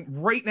Mattison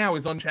right now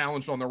is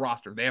unchallenged on their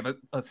roster. They have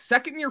a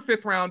second-year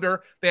 5th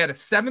rounder. They had a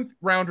 7th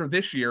rounder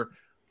this year.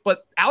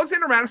 But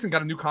Alexander Mattison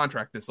got a new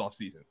contract this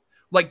offseason.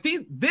 Like,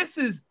 this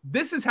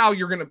is how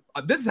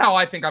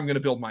I think I'm going to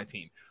build my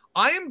team.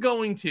 I am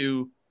going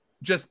to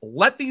just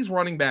let these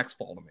running backs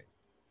fall to me.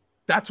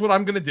 That's what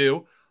I'm going to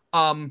do.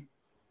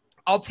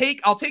 I'll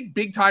take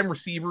big time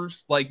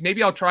receivers. Like,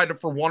 maybe I'll try to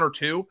for 1 or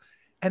 2.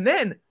 And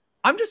then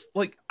I'm just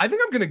like, I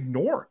think I'm going to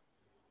ignore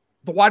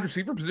the wide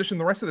receiver position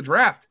the rest of the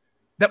draft.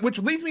 Which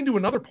leads me to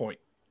another point.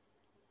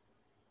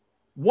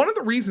 One of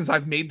the reasons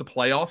I've made the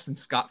playoffs in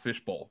Scott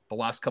Fishbowl the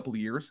last couple of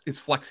years is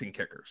flexing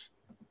kickers.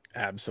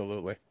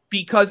 Absolutely.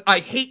 Because I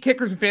hate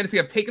kickers in fantasy.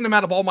 I've taken them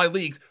out of all my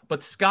leagues,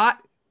 but Scott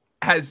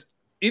has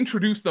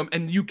introduced them,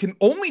 and you can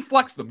only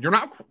flex them. You're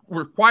not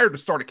required to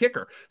start a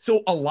kicker.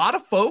 So a lot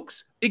of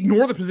folks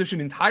ignore the position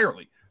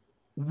entirely.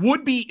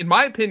 Would be, in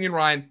my opinion,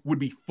 Ryan, would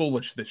be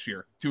foolish this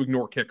year to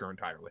ignore kicker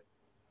entirely.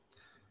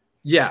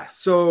 Yeah,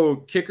 so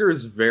kicker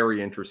is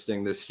very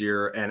interesting this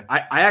year, and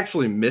I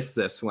actually missed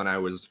this when I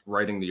was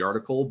writing the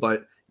article,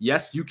 but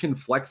yes, you can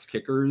flex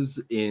kickers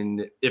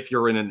if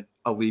you're in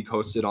a league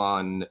hosted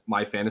on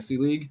My Fantasy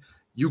League.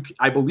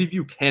 I believe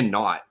you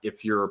cannot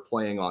if you're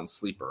playing on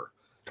Sleeper.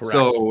 Correct.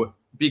 So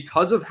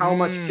because of how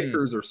much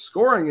kickers are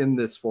scoring in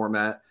this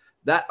format,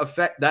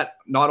 that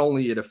not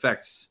only it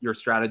affects your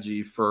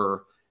strategy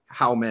for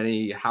how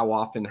many, how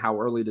often,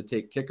 how early to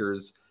take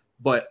kickers,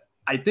 but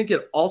I think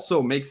it also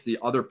makes the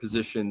other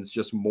positions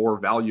just more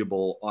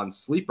valuable on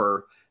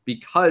Sleeper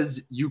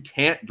because you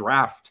can't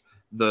draft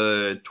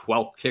the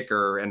 12th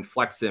kicker and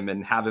flex him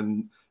and have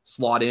him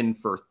slot in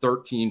for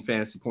 13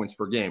 fantasy points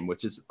per game,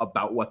 which is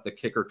about what the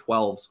kicker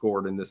 12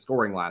 scored in this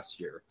scoring last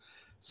year.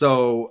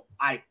 So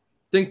I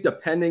think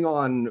depending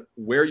on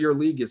where your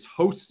league is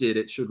hosted,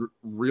 it should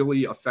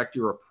really affect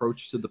your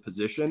approach to the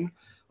position.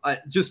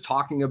 Just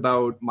talking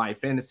about My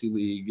Fantasy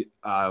League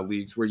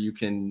leagues where you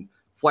can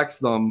flex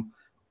them,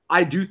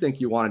 I do think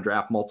you want to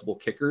draft multiple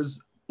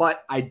kickers,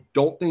 but I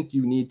don't think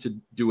you need to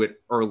do it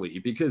early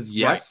because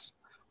yes,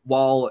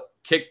 while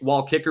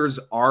kickers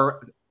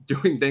are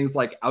doing things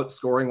like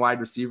outscoring wide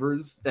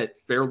receivers at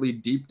fairly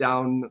deep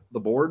down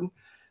the board,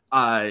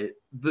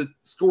 the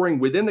scoring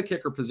within the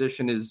kicker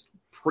position is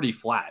pretty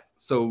flat.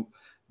 So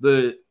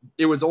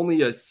it was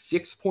only a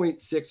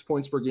 6.6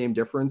 points per game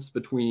difference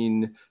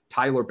between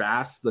Tyler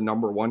Bass, the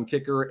number 1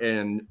 kicker,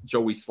 and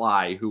Joey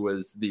Sly, who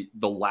was the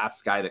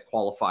last guy that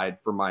qualified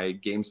for my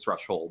games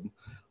threshold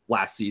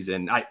last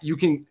season. You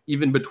can,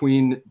 even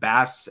between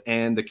Bass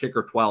and the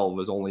kicker 12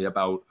 was only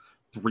about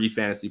 3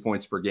 fantasy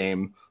points per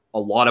game. A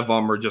lot of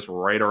them are just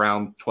right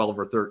around 12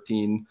 or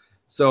 13.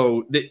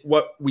 So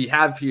what we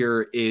have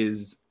here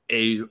is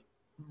a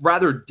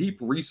rather deep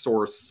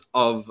resource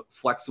of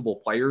flexible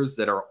players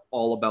that are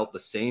all about the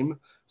same.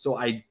 So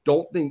I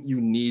don't think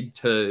you need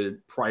to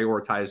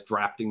prioritize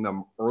drafting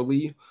them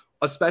early,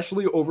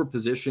 especially over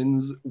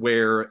positions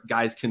where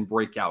guys can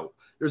break out.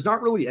 There's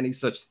not really any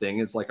such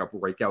thing as like a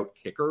breakout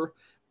kicker,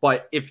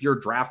 but if you're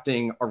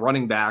drafting a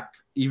running back,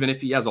 even if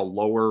he has a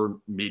lower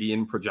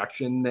median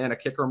projection than a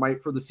kicker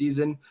might for the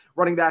season,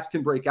 running backs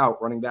can break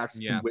out. Running backs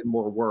can win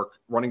more work.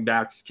 Running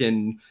backs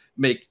can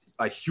make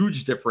a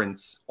huge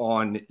difference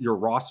on your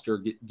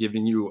roster,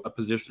 giving you a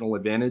positional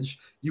advantage.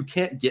 You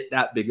can't get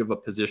that big of a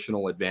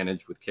positional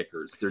advantage with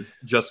kickers. They're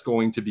just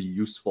going to be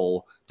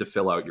useful to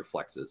fill out your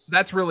flexes.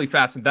 That's really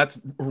fascinating. That's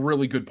a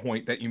really good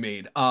point that you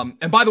made.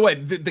 And by the way,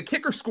 the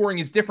kicker scoring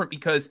is different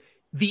because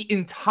the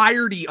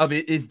entirety of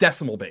it is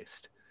decimal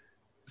based.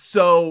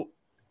 So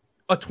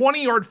a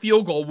 20-yard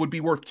field goal would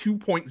be worth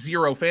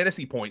 2.0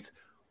 fantasy points,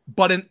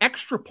 but an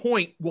extra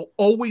point will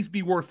always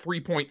be worth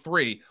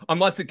 3.3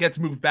 unless it gets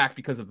moved back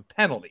because of the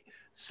penalty.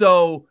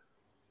 So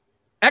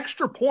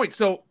extra points.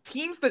 So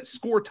teams that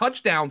score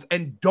touchdowns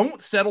and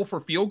don't settle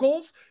for field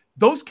goals,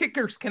 those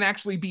kickers can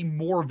actually be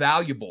more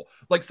valuable.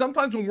 Like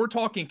sometimes when we're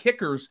talking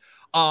kickers,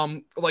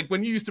 like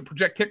when you used to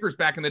project kickers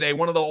back in the day,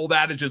 one of the old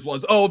adages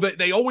was, oh,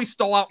 they always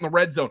stall out in the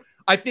red zone.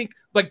 I think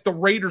like the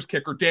Raiders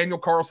kicker, Daniel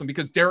Carlson,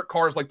 because Derek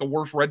Carr is like the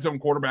worst red zone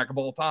quarterback of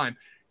all time.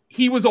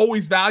 He was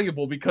always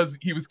valuable because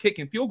he was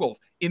kicking field goals.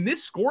 In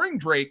this scoring,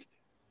 Drake,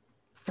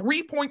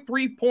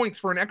 3.3 points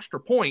for an extra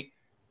point.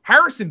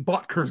 Harrison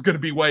Butker is going to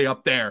be way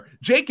up there.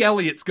 Jake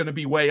Elliott's going to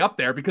be way up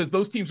there because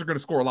those teams are going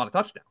to score a lot of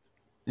touchdowns.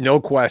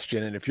 No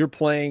question. And if you're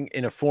playing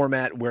in a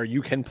format where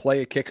you can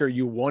play a kicker,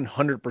 you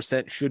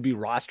 100% should be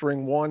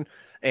rostering one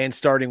and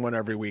starting one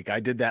every week.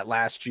 I did that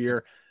last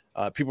year.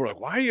 People were like,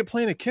 why are you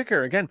playing a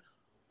kicker? Again,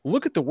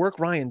 look at the work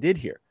Ryan did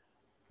here.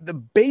 The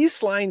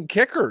baseline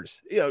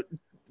kickers,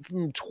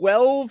 from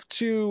 12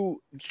 to,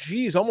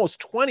 almost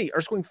 20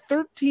 are scoring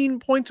 13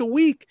 points a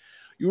week.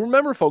 You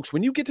remember, folks,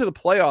 when you get to the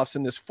playoffs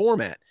in this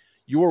format,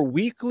 your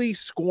weekly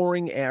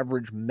scoring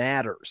average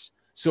matters.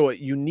 So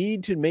you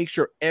need to make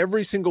sure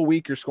every single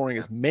week you're scoring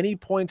as many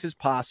points as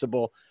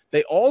possible.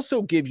 They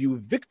also give you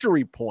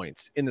victory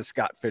points in the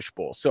Scott Fish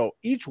Bowl. So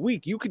each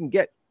week you can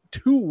get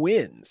 2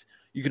 wins.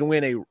 You can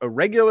win a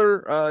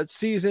regular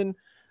season,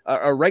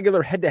 a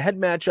regular head-to-head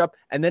matchup.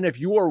 And then if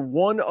you are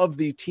one of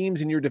the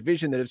teams in your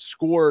division that have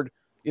scored,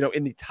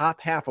 in the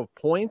top half of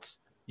points,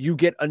 you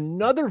get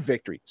another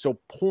victory. So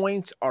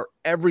points are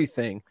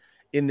everything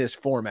in this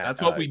format.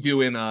 That's what we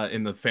do in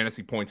the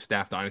Fantasy Points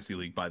Staff Dynasty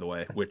League, by the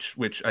way,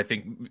 which I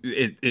think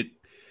it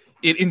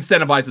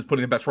incentivizes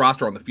putting the best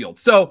roster on the field.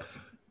 So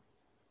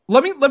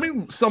let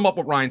me sum up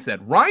what Ryan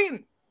said.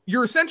 Ryan,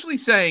 you're essentially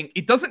saying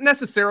it doesn't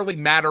necessarily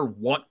matter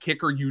what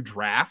kicker you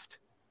draft.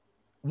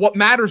 What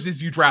matters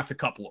is you draft a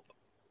couple of them,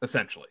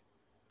 essentially.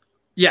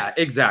 Yeah,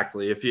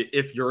 exactly.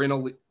 If you're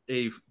in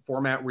a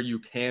format where you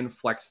can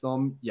flex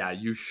them, yeah,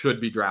 you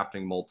should be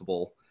drafting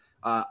multiple.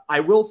 I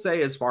will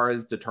say, as far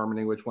as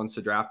determining which ones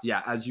to draft,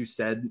 yeah, as you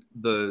said,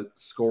 the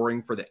scoring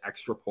for the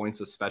extra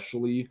points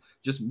especially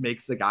just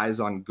makes the guys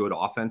on good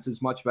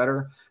offenses much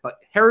better.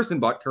 Harrison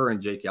Butker and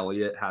Jake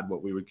Elliott had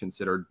what we would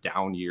consider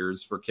down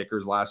years for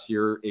kickers last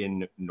year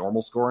in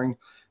normal scoring.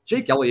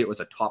 Jake Elliott was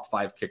a top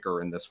 5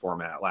 kicker in this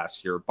format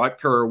last year.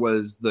 Butker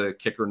was the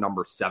kicker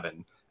number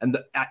 7. And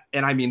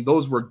I mean,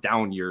 those were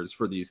down years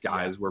for these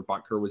guys where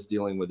Butker was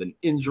dealing with an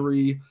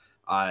injury.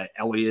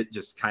 Elliott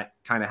just kind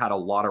of had a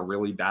lot of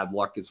really bad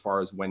luck as far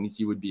as when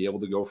he would be able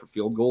to go for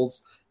field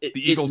goals. The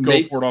Eagles go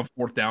for it on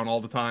 4th down all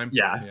the time.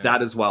 Yeah,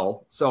 that as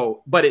well.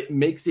 So, but it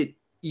makes it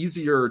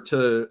easier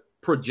to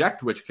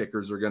project which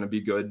kickers are going to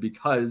be good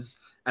because,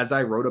 as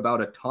I wrote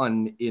about a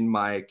ton in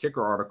my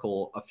kicker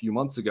article a few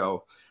months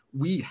ago,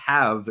 we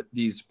have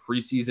these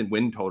preseason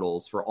win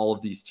totals for all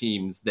of these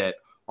teams that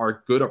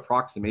are good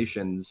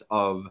approximations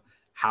of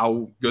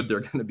how good they're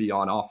going to be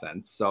on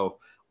offense. So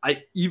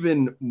I,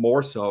 even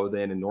more so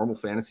than in normal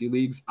fantasy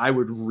leagues, I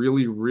would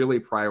really, really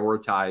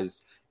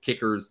prioritize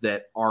kickers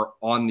that are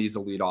on these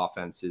elite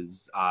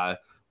offenses,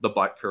 the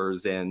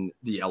Butkers and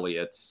the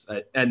Elliots.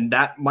 And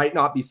that might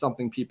not be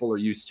something people are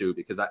used to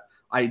because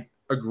I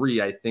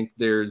agree. I think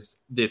there's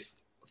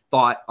this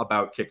thought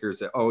about kickers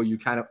that, you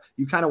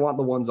kind of want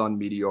the ones on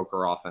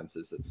mediocre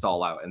offenses that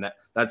stall out. And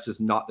that's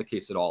just not the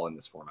case at all in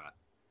this format.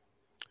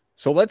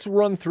 So let's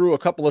run through a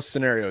couple of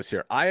scenarios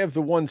here. I have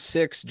the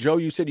 1-6. Joe,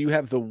 you said you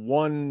have the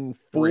 1-4.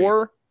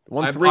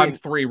 1-3. I'm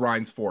 3.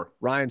 Ryan's 4.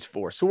 Ryan's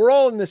 4. So we're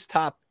all in this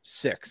top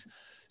 6.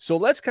 So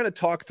let's kind of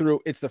talk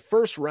through. It's the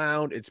first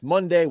round. It's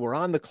Monday. We're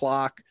on the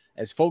clock.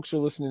 As folks are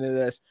listening to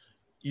this,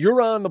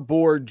 you're on the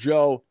board,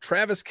 Joe.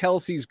 Travis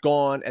Kelce's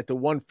gone at the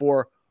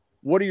 1-4.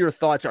 What are your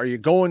thoughts? Are you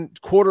going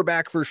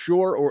quarterback for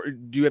sure? Or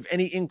do you have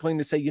any inkling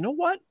to say, you know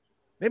what?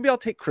 Maybe I'll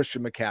take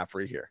Christian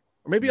McCaffrey here.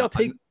 Or maybe I'll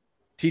take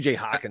TJ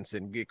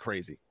Hawkinson, get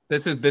crazy.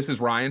 This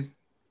is Ryan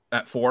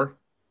at 4.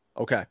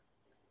 Okay.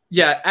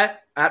 Yeah,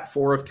 at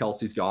 4, if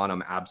Kelce's gone,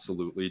 I'm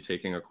absolutely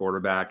taking a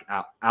quarterback.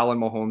 Allen,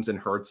 Mahomes, and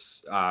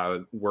Hurts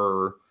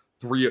were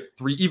three,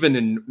 even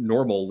in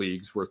normal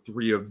leagues, were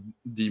 3 of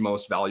the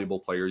most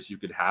valuable players you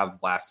could have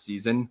last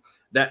season.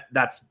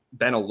 That's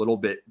been a little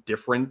bit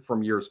different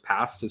from years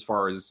past as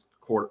far as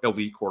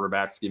elite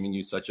quarterbacks giving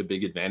you such a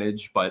big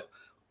advantage. But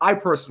I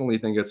personally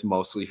think it's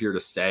mostly here to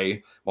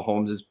stay.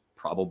 Mahomes is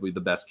probably the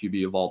best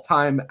QB of all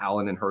time.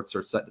 Allen and Hurts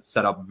are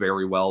set up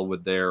very well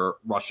with their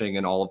rushing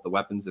and all of the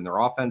weapons in their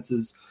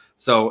offenses.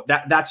 So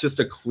that's just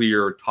a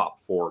clear top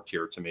 4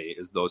 tier to me,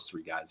 is those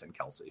 3 guys and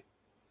Kelce.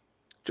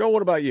 Joe,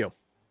 what about you?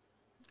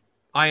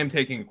 I am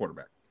taking a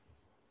quarterback.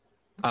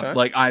 Okay.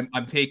 Like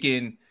I'm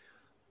taking.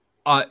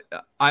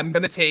 I'm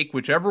gonna take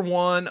whichever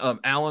one of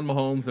Allen,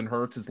 Mahomes, and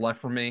Hurts is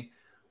left for me.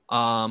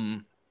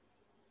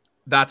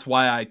 That's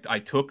why I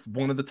took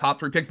one of the top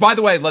 3 picks. By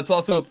the way, let's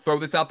also throw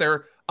this out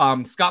there.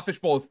 Scott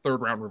Fishbowl is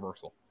 3rd round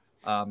reversal.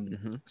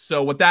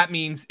 So what that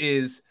means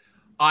is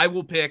I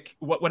will pick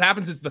what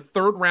happens is the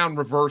 3rd round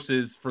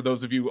reverses for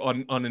those of you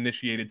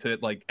uninitiated to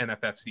like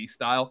NFFC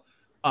style.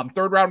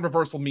 3rd round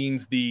reversal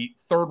means the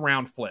 3rd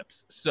round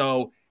flips.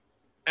 So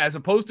as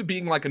opposed to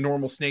being like a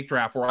normal snake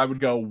draft where I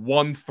would go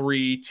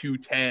 1-3,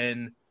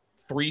 2-10,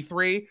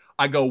 3-3,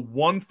 I go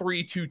 1-3,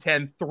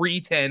 2-10,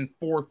 3-10,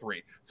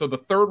 4-3. So the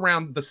 3rd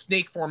round, the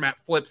snake format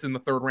flips in the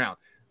 3rd round.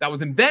 That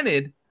was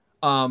invented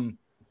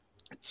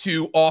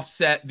to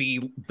offset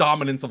the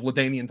dominance of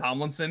LaDainian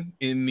Tomlinson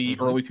in the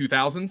early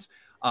 2000s.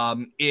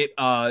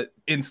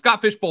 In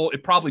Scott Fishbowl,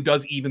 it probably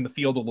does even the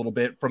field a little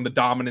bit from the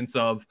dominance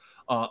of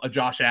a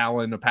Josh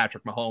Allen, a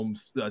Patrick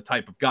Mahomes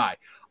type of guy.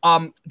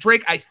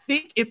 Drake, I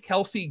think if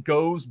Kelsey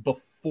goes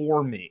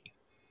before me,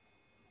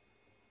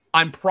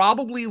 I'm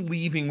probably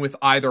leaving with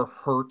either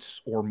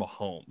Hurts or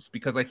Mahomes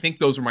because I think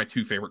those are my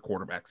 2 favorite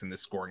quarterbacks in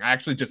this scoring.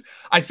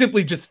 I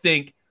simply just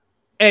think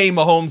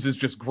Mahomes is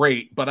just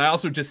great, but I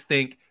also just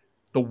think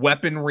the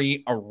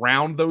weaponry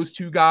around those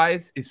 2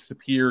 guys is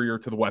superior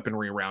to the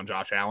weaponry around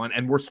Josh Allen.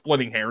 And we're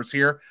splitting hairs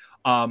here.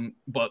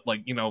 But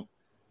like, you know,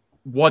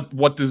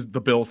 what does the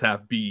Bills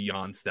have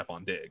beyond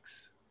Stephon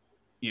Diggs?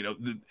 You know,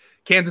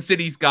 Kansas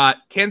City's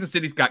got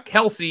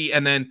Kelsey,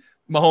 and then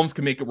Mahomes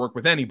can make it work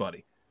with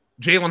anybody.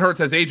 Jalen Hurts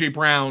has AJ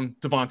Brown,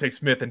 Devontae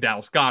Smith, and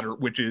Dallas Goedert,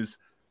 which is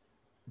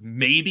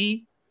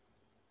maybe,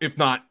 if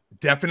not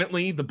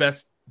definitely, the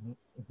best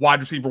wide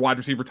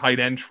receiver, tight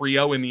end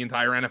trio in the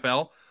entire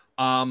NFL.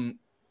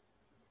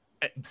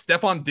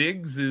 Stephon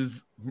Diggs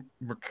is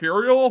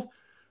mercurial.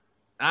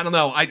 I don't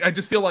know. I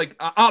just feel like,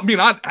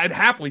 I'd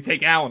happily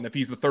take Allen if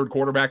he's the 3rd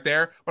quarterback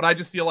there, but I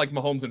just feel like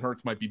Mahomes and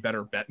Hurts might be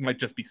might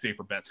just be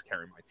safer bets to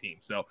carry my team.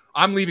 So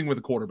I'm leaving with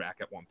a quarterback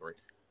at 1-3.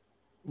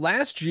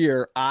 Last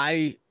year,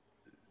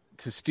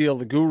 to steal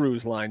the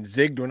Guru's line,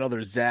 zigged when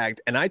others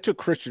zagged, and I took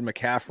Christian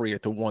McCaffrey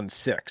at the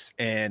 1-6.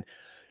 And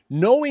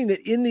knowing that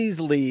in these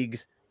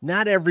leagues,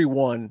 not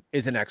everyone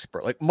is an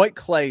expert. Like Mike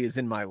Clay is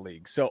in my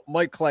league. So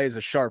Mike Clay is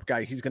a sharp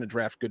guy. He's going to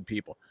draft good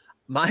people.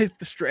 My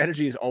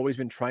strategy has always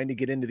been trying to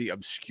get into the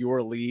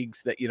obscure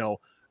leagues that, you know,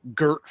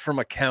 Gert from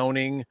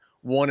accounting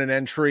won an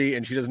entry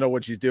and she doesn't know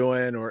what she's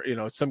doing, or, you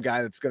know, some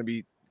guy that's going to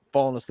be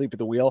falling asleep at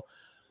the wheel.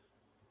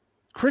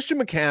 Christian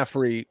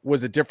McCaffrey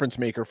was a difference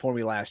maker for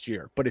me last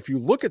year. But if you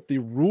look at the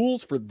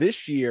rules for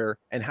this year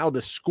and how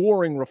the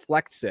scoring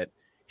reflects it,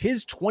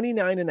 his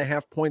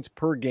 29.5 points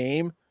per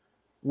game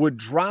would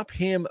drop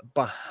him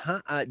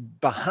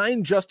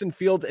behind Justin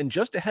Fields and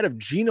just ahead of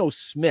Geno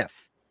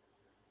Smith.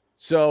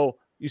 So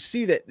you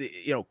see that,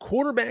 you know,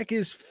 quarterback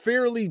is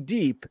fairly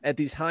deep at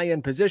these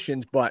high-end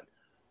positions, but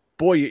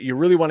boy, you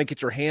really want to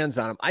get your hands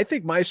on him. I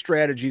think my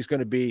strategy is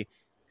going to be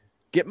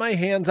get my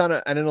hands on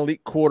an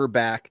elite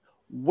quarterback,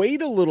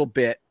 wait a little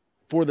bit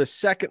for the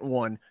second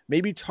one,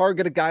 maybe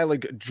target a guy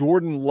like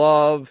Jordan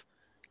Love,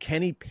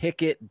 Kenny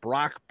Pickett,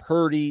 Brock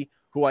Purdy,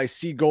 who I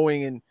see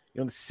going in,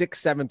 you know, the 6th,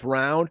 7th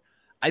round.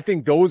 I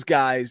think those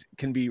guys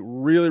can be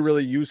really,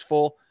 really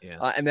useful.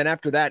 Yeah. And then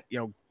after that, you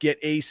know, get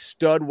a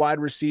stud wide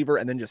receiver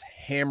and then just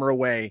hammer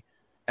away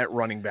at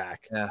running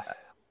back. Yeah.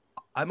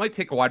 I might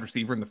take a wide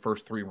receiver in the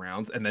first 3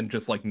 rounds and then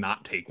just like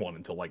not take one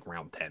until like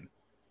round 10.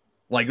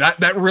 Like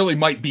that really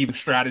might be the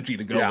strategy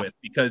to go with,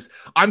 because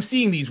I'm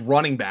seeing these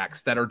running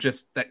backs that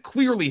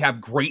clearly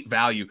have great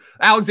value.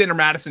 Alexander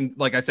Mattison,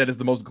 like I said, is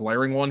the most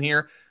glaring one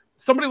here.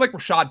 Somebody like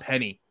Rashad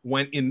Penny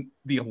went in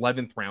the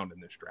 11th round in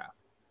this draft.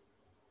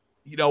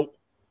 You know,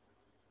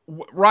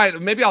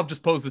 Ryan, maybe I'll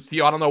just pose this to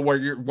you. I don't know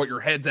what your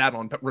head's at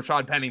on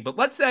Rashad Penny, but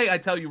let's say I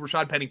tell you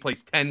Rashad Penny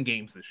plays 10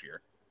 games this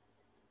year.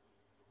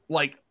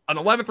 Like an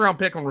 11th round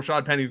pick on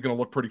Rashad Penny is going to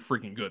look pretty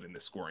freaking good in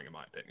this scoring, in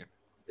my opinion.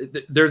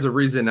 There's a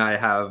reason I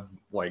have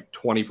like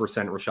 20%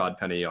 Rashad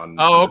Penny on.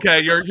 Oh, okay.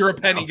 You're a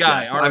Penny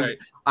guy. All right.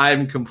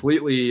 I'm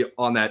completely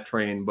on that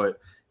train, but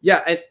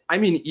yeah, I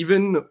mean,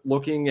 even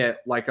looking at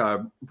like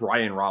a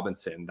Brian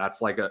Robinson,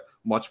 that's like a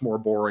much more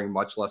boring,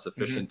 much less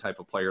efficient type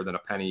of player than a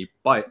Penny,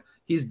 but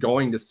he's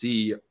going to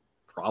see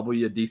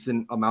probably a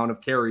decent amount of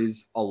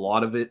carries, a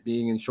lot of it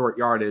being in short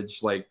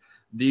yardage. Like,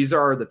 these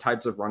are the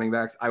types of running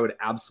backs I would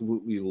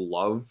absolutely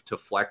love to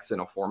flex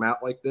in a format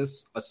like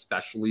this,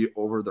 especially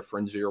over the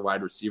fringier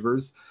wide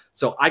receivers.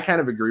 So I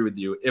kind of agree with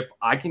you. If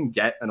I can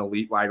get an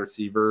elite wide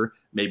receiver,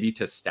 maybe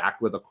to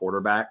stack with a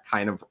quarterback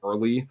kind of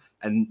early,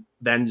 and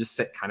then just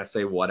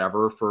say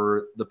whatever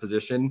for the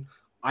position,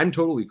 I'm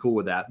totally cool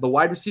with that. The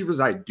wide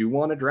receivers I do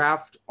want to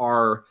draft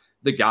are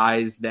the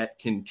guys that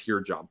can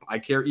tier jump. I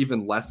care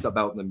even less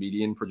about the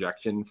median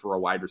projection for a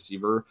wide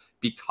receiver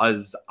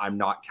because I'm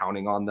not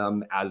counting on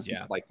them as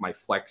like my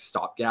flex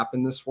stopgap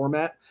in this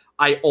format.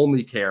 I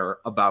only care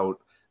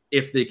about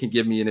if they can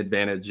give me an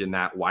advantage in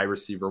that wide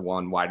receiver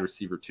 1, wide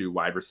receiver 2,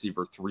 wide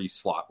receiver 3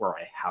 slot where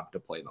I have to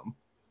play them.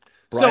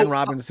 Brian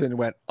Robinson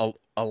went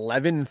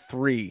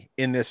 11-3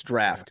 in this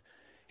draft.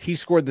 he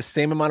scored the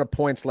same amount of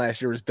points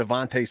last year as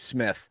Devontae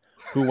Smith,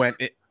 who went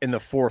in the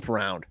 4th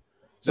round.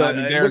 So I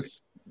mean,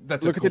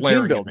 that's look a at the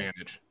team building.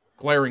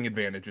 Glaring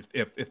advantage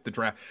if the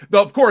draft.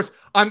 Though of course,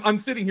 I'm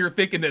sitting here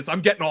thinking this.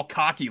 I'm getting all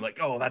cocky, like,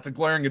 oh, that's a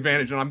glaring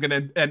advantage, and I'm going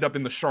to end up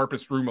in the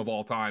sharpest room of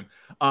all time.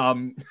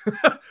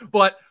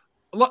 But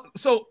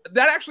so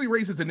that actually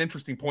raises an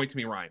interesting point to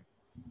me, Ryan.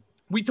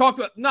 We talked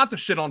about, not to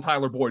shit on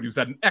Tyler Boyd, who's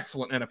had an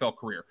excellent NFL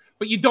career,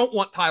 but you don't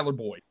want Tyler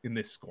Boyd in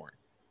this scoring.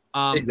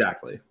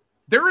 Exactly.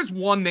 There is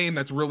one name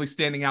that's really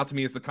standing out to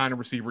me as the kind of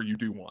receiver you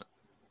do want.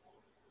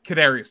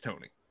 Kadarius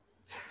Toney.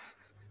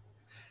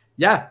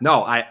 Yeah,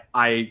 no,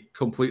 I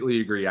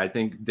completely agree. I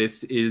think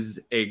this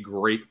is a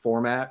great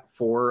format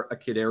for a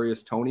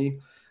Kadarius Toney.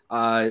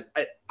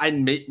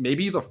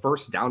 Maybe the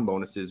first down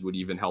bonuses would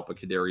even help a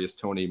Kadarius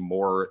Toney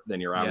more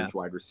than your average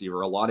wide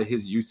receiver. A lot of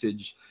his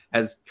usage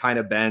has kind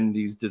of been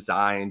these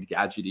designed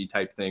gadgety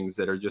type things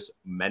that are just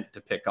meant to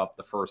pick up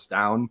the first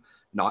down,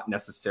 not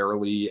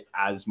necessarily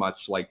as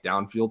much like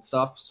downfield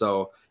stuff.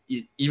 So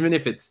even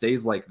if it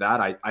stays like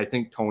that, I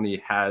think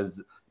Toney has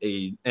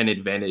an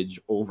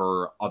advantage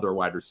over other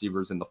wide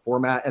receivers in the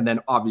format. And then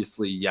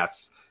obviously,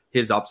 yes,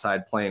 his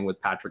upside playing with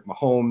Patrick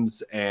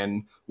Mahomes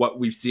and what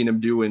we've seen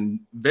him do in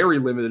very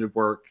limited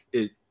work,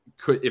 it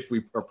could, if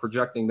we are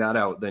projecting that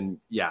out, then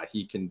yeah,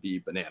 he can be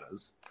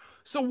bananas.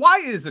 So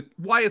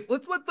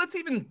let's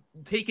even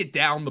take it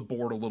down the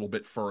board a little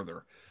bit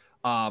further.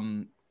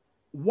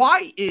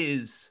 Why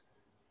is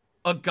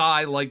a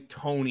guy like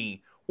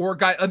Toney, or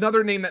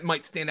another name that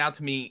might stand out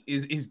to me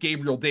is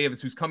Gabriel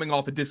Davis, who's coming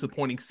off a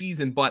disappointing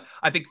season, but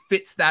I think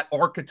fits that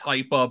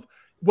archetype of,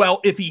 well,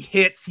 if he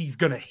hits, he's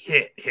going to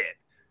hit.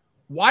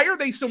 Why are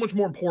they so much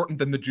more important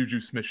than the Juju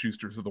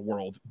Smith-Schusters of the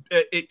world?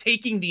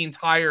 Taking the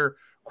entire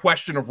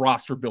question of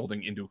roster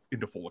building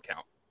into full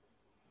account.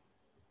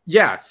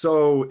 Yeah,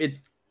 so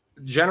it's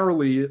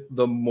generally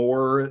the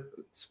more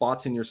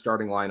spots in your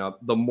starting lineup,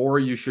 the more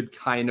you should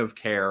kind of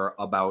care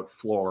about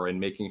floor and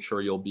making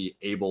sure you'll be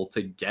able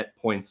to get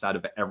points out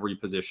of every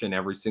position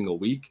every single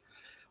week.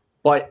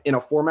 But in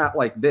a format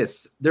like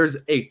this, there's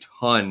a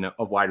ton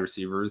of wide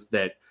receivers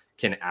that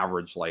can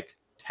average like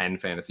 10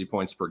 fantasy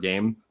points per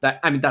game.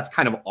 That's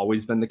kind of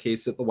always been the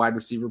case at the wide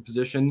receiver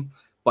position,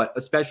 but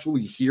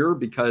especially here,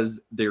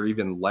 because they're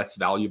even less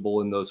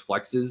valuable in those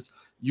flexes,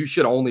 you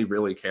should only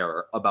really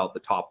care about the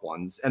top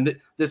ones. And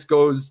this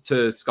goes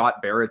to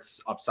Scott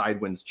Barrett's upside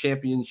wins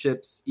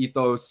championships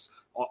ethos.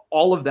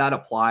 All of that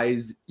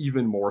applies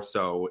even more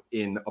so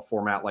in a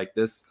format like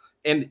this.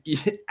 And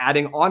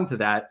adding on to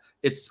that,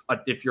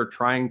 if you're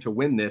trying to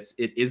win this,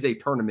 it is a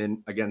tournament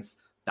against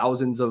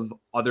thousands of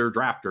other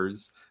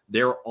drafters.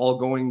 There are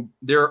going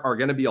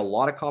to be a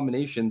lot of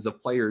combinations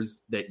of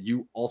players that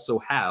you also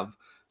have.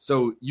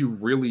 So you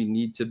really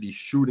need to be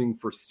shooting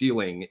for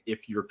ceiling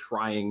if you're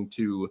trying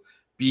to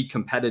be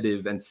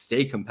competitive and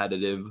stay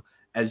competitive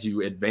as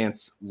you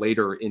advance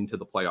later into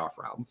the playoff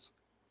rounds.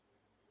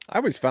 I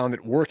always found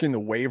that working the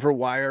waiver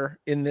wire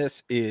in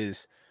this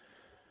is,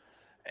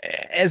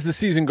 as the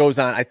season goes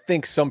on, I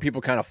think some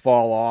people kind of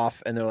fall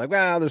off and they're like,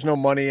 well, there's no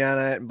money on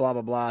it and blah,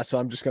 blah, blah. So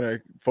I'm just going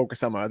to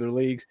focus on my other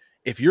leagues.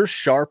 If you're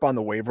sharp on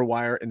the waiver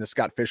wire in the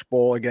Scott Fish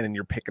Bowl again, and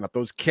you're picking up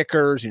those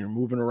kickers and you're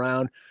moving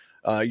around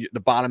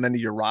the bottom end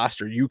of your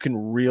roster, you can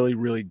really,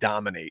 really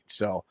dominate.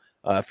 So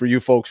for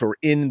you folks who are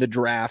in the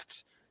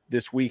drafts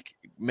this week,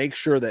 make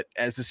sure that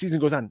as the season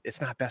goes on, it's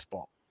not best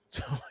ball.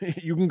 So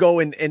you can go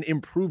and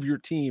improve your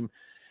team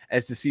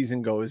as the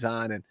season goes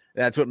on. And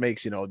that's what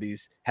makes,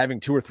 these having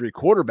 2 or 3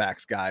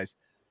 quarterbacks, guys,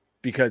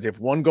 because if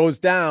one goes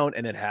down,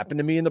 and it happened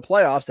to me in the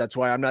playoffs, that's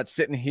why I'm not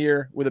sitting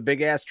here with a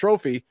big ass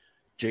trophy.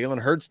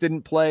 Jalen Hurts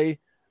didn't play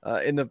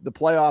in the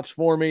playoffs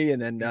for me. And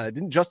then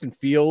didn't Justin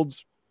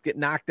Fields get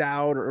knocked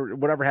out or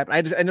whatever happened?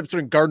 I just ended up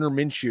starting Gardner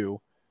Minshew,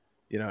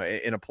 in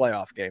a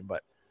playoff game.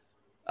 But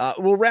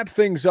we'll wrap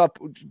things up.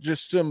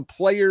 Just some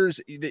players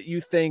that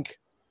you think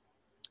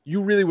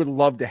you really would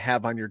love to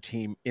have on your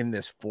team in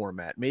this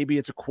format. Maybe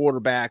it's a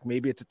quarterback,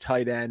 maybe it's a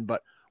tight end,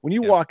 but when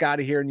you walk out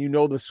of here and you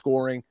know the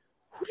scoring,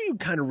 who do you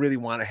kind of really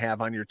want to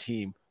have on your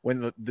team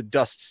when the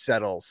dust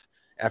settles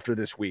after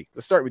this week?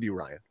 Let's start with you,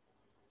 Ryan.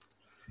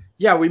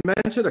 Yeah, we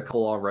mentioned a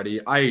couple already.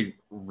 I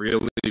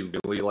really,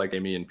 really like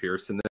Dameon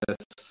Pierce in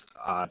this,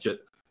 just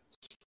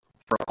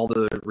for all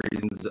the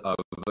reasons of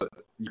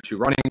your 2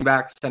 running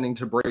backs tending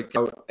to break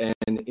out and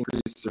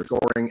increase their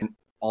scoring. And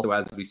also,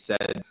 as we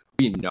said,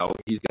 we know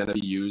he's going to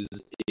be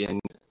used in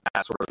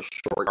that sort of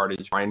short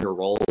yardage grinder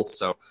role.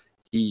 So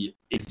he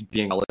is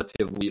being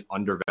relatively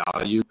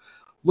undervalued.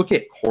 Look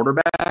at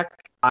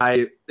quarterback.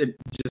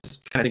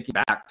 Just kind of thinking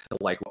back to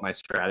like what my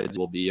strategy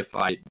will be if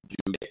I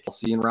do get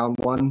Kelce in round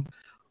 1.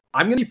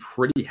 I'm going to be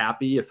pretty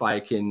happy if I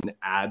can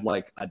add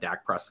like a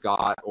Dak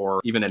Prescott or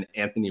even an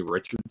Anthony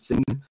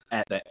Richardson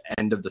at the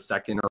end of the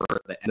second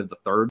or the end of the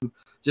third,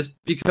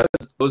 just because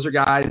those are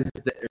guys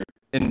that are,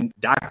 in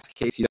Dak's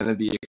case, he's going to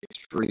be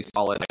extremely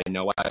solid. I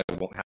know I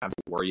won't have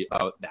to worry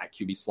about that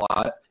QB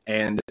slot.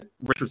 And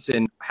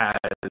Richardson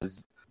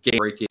has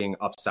game-breaking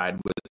upside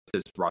with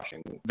his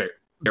rushing. Very,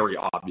 very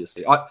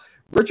obviously.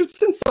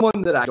 Richardson's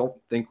someone that I don't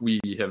think we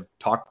have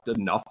talked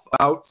enough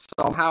about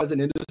somehow as an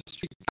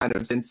industry, kind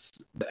of since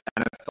the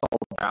NFL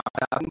draft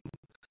happened.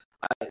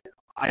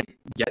 I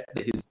get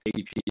that his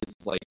ADP is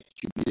like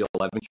QB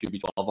 11, QB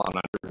 12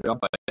 on Underdog,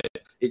 but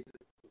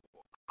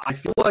I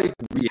feel like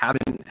we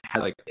haven't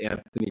had like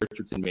Anthony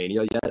Richardson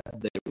mania yet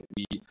that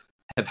we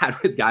have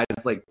had with guys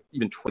like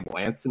even Trey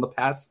Lance in the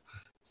past.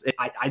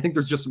 I think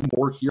there's just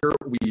more here.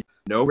 We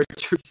know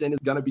Richardson is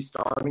going to be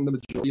starting the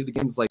majority of the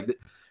games. Like,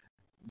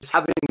 just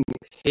having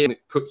him,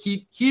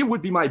 he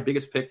would be my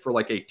biggest pick for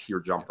like a tier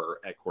jumper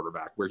at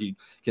quarterback, where he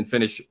can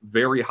finish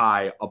very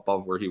high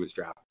above where he was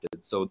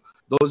drafted. So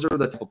those are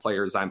the type of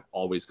players I'm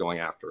always going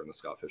after in the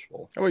Scott Fish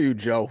Bowl. How about you,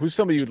 Joe? Who's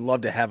somebody you'd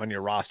love to have on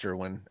your roster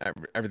when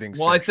everything's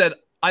finished?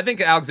 I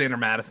think Alexander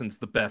Madison's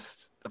the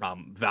best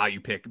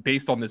value pick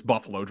based on this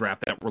Buffalo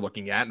draft that we're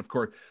looking at. And of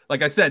course,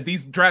 like I said,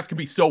 these drafts can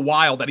be so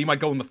wild that he might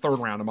go in the third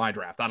round of my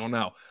draft. I don't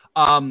know.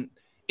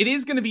 It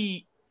is going to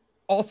be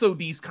also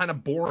these kind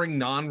of boring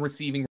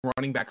non-receiving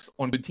running backs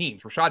on good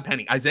teams. Rashad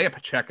Penny, Isaiah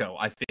Pacheco,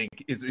 I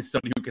think, is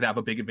somebody who could have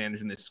a big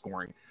advantage in this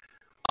scoring.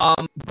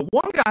 The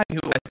one guy who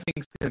I think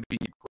is going to be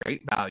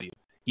great value,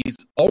 he's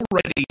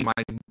already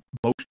my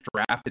most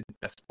drafted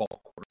best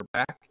ball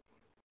quarterback,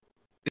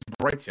 is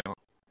Bryce Young.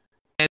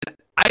 And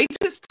I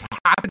just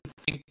happen to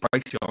think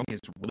Bryce Young is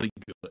really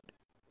good.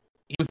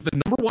 He was the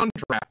number one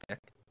draft pick.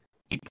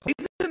 He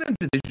plays in a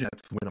division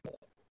that's winnable.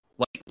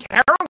 Like,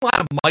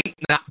 Carolina might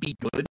not be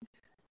good.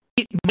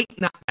 It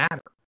might not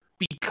matter,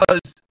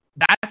 because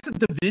that's a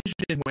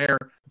division where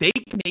they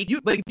can make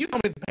you. Like, if you tell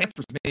me the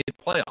Panthers made the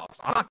playoffs,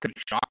 I'm not going to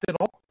be shocked at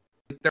all.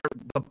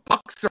 The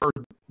Bucs are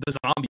the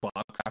zombie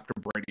Bucs after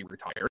Brady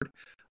retired.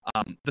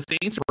 The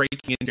Saints are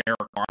breaking in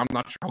Derek Carr. I'm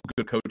not sure how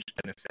good coach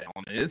Dennis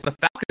Allen is. The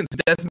Falcons,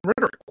 Desmond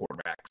Ridder at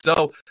quarterback.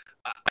 So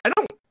I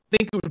don't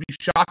think it would be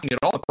shocking at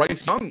all if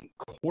Bryce Young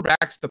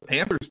quarterbacks the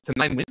Panthers to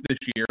 9 wins this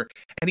year,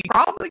 and he's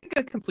probably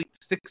going to complete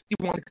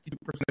 61, 62%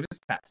 of his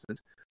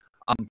passes.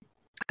 I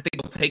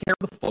think he'll take care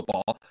of the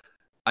football.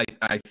 I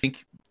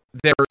think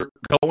they're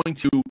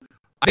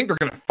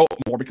going to throw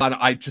it more, because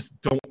I just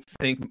don't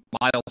think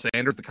Miles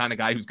Sanders, the kind of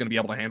guy who's going to be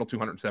able to handle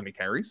 270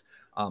 carries,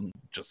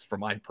 just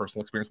from my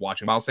personal experience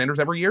watching Miles Sanders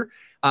every year.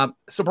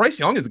 So Bryce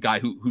Young is a guy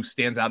who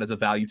stands out as a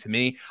value to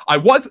me. I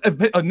was going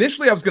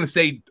to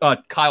say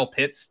Kyle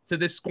Pitts to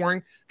this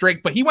scoring,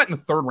 Drake, but he went in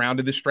the third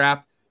round of this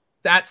draft.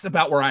 That's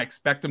about where I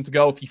expect him to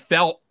go. If he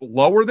fell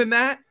lower than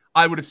that,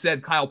 I would have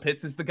said Kyle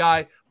Pitts is the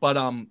guy, but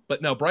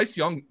no, Bryce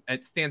Young,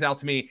 it stands out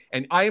to me,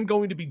 and I am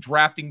going to be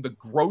drafting the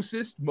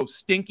grossest,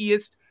 most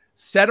stinkiest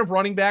set of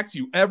running backs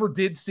you ever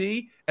did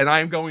see, and I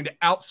am going to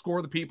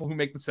outscore the people who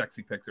make the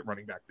sexy picks at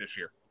running back this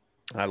year.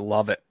 I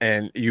love it.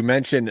 And you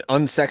mentioned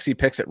unsexy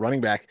picks at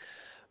running back.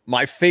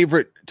 My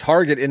favorite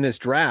target in this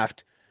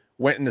draft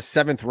went in the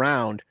 7th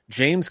round,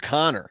 James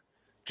Conner.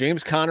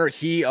 James Conner,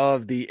 he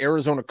of the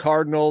Arizona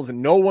Cardinals,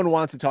 and no one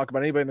wants to talk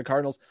about anybody in the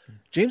Cardinals.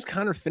 James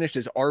Conner finished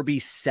as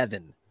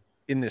RB7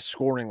 in this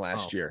scoring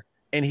last year,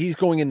 and he's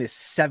going in this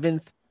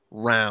 7th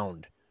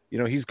round. You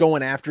know, he's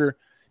going after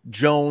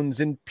Jones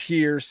and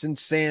Pierce and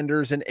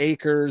Sanders and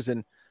Akers,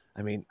 and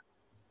I mean,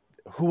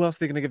 who else are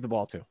they going to give the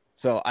ball to?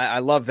 So I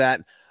love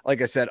that.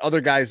 Like I said, other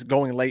guys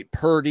going late,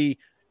 Purdy,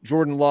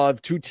 Jordan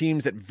Love, two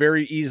teams that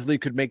very easily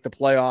could make the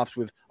playoffs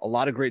with a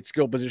lot of great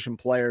skill position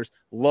players.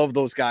 Love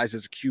those guys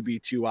as a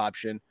QB2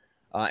 option.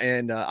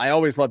 And I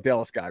always love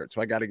Dallas Goedert,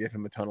 so I got to give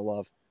him a ton of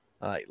love.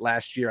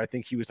 Last year, I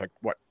think he was like,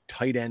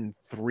 tight end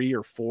 3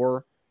 or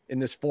 4 in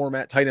this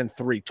format? Tight end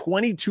 3,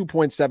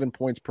 22.7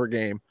 points per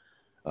game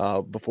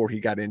before he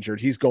got injured.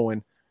 He's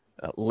going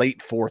late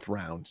 4th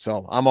round,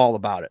 so I'm all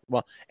about it.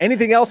 Well,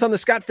 anything else on the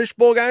Scott Fish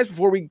Bowl, guys,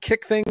 before we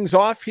kick things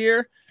off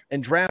here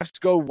and drafts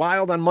go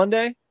wild on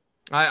Monday?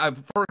 I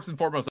first and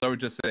foremost, I would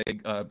just say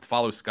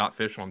follow Scott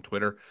Fish on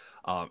Twitter,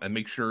 and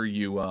make sure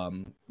you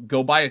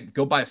go buy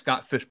a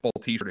Scott Fish Bowl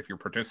t-shirt if you're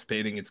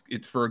participating.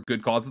 It's for a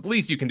good cause. It's the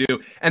least you can do.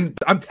 And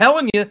I'm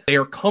telling you, they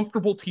are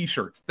comfortable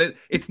t-shirts. That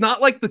it's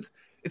not like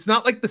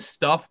the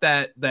stuff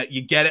that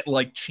you get at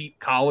like cheap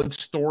college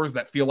stores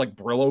that feel like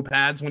Brillo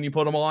pads when you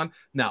put them on.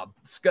 No,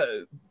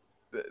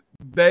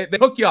 they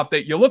hook you up.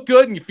 You look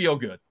good and you feel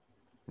good.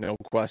 No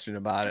question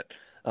about it.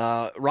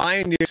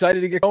 Ryan, you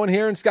excited to get going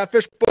here in Scott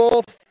Fish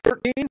Bowl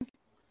 13?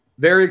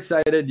 Very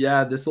excited.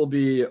 Yeah, this will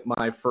be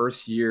my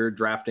first year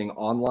drafting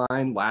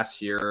online.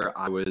 Last year,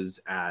 I was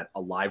at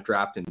a live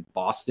draft in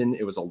Boston.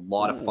 It was a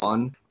lot of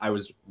fun. I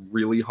was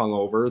really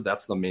hungover.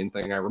 That's the main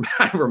thing I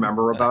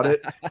remember about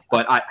it.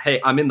 But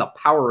I'm in the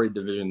Powerade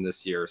division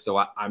this year,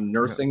 so I'm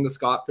nursing the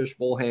Scott Fish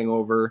Bowl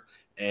hangover,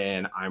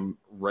 and I'm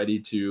ready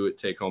to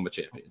take home a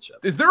championship.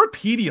 Is there a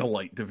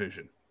Pedialyte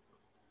division?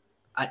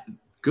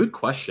 Good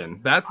question.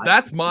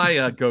 That's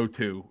my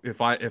go-to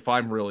if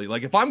I'm really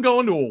like, if I'm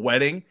going to a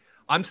wedding,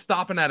 I'm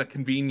stopping at a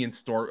convenience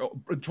store.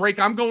 Drake,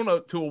 I'm going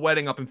to a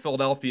wedding up in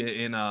Philadelphia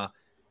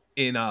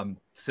in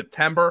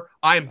September.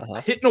 I'm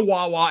hitting a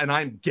Wawa and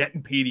I'm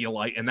getting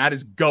Pedialyte, and that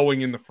is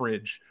going in the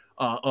fridge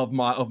of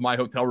my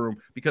hotel room,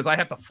 because I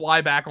have to fly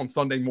back on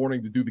Sunday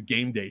morning to do the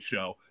game day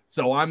show.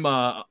 So I'm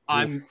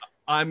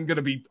I'm going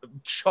to be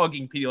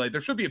chugging Pedialyte.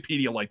 There should be a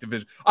Pedialyte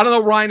division. I don't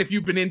know, Ryan, if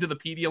you've been into the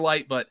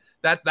Pedialyte, but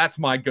that's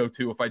my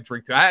go-to if I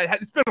drink too.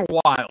 It's been a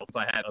while since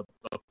I had a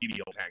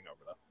Pedialyte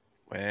hangover, though.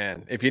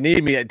 Man, if you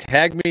need me,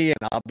 tag me,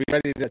 and I'll be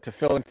ready to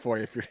fill in for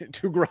you if you're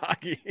too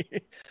groggy.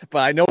 But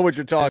I know what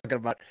you're talking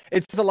about.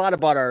 It's a lot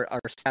about our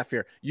staff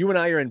here. You and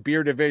I are in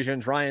beer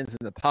divisions. Ryan's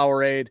in the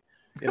Powerade.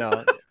 You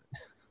know.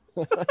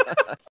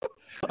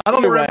 I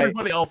don't know where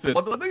everybody else is.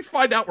 Let me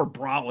find out where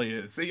Brawley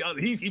is. He had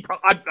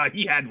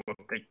one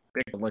big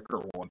liquor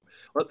one.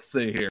 Let's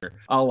see here.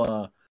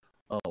 I'll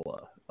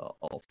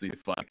see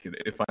if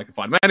I can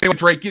find him. Anyway,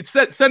 Drake,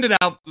 send it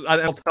out.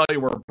 I'll tell you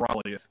where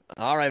Brawley is.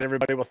 All right,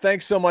 everybody. Well,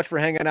 thanks so much for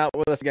hanging out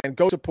with us again.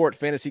 Go support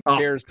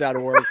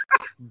fantasycares.org.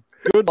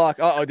 Good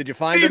luck. Did you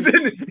find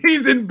him?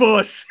 He's in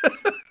Bush.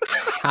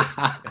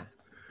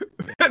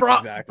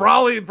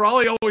 Exactly.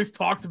 Brawley always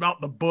talks about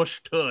the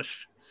Bush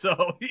tush,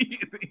 so he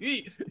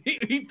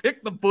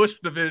picked the Bush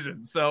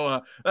division.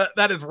 So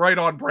that is right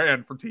on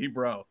brand for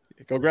T-Bro.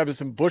 Go grab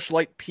some Bush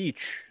Light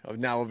Peach,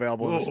 now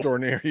available in the store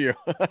near you.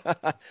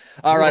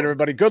 All right,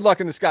 everybody. Good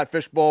luck in the Scott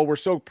Fish Bowl. We're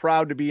so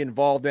proud to be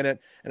involved in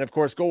it. And, of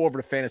course, go over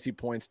to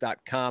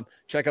fantasypoints.com.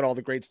 Check out all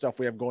the great stuff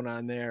we have going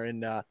on there.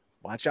 And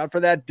watch out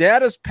for that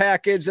Datas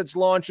package that's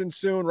launching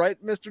soon,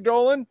 right, Mr.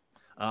 Dolan?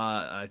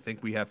 I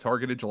think we have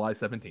targeted July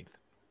 17th.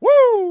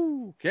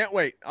 Woo! Can't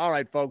wait. All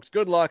right, folks.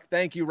 Good luck.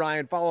 Thank you,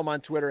 Ryan. Follow him on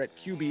Twitter at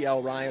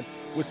QBL Ryan.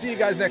 We'll see you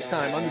guys next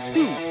time on the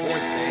 2 Point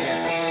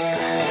Stand.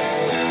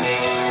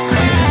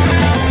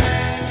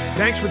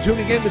 Thanks for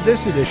tuning in to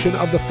this edition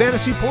of the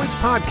Fantasy Points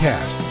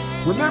Podcast.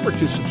 Remember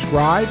to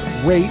subscribe,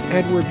 rate,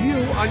 and review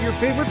on your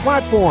favorite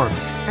platform.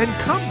 And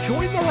come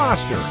join the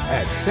roster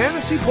at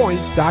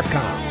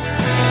fantasypoints.com.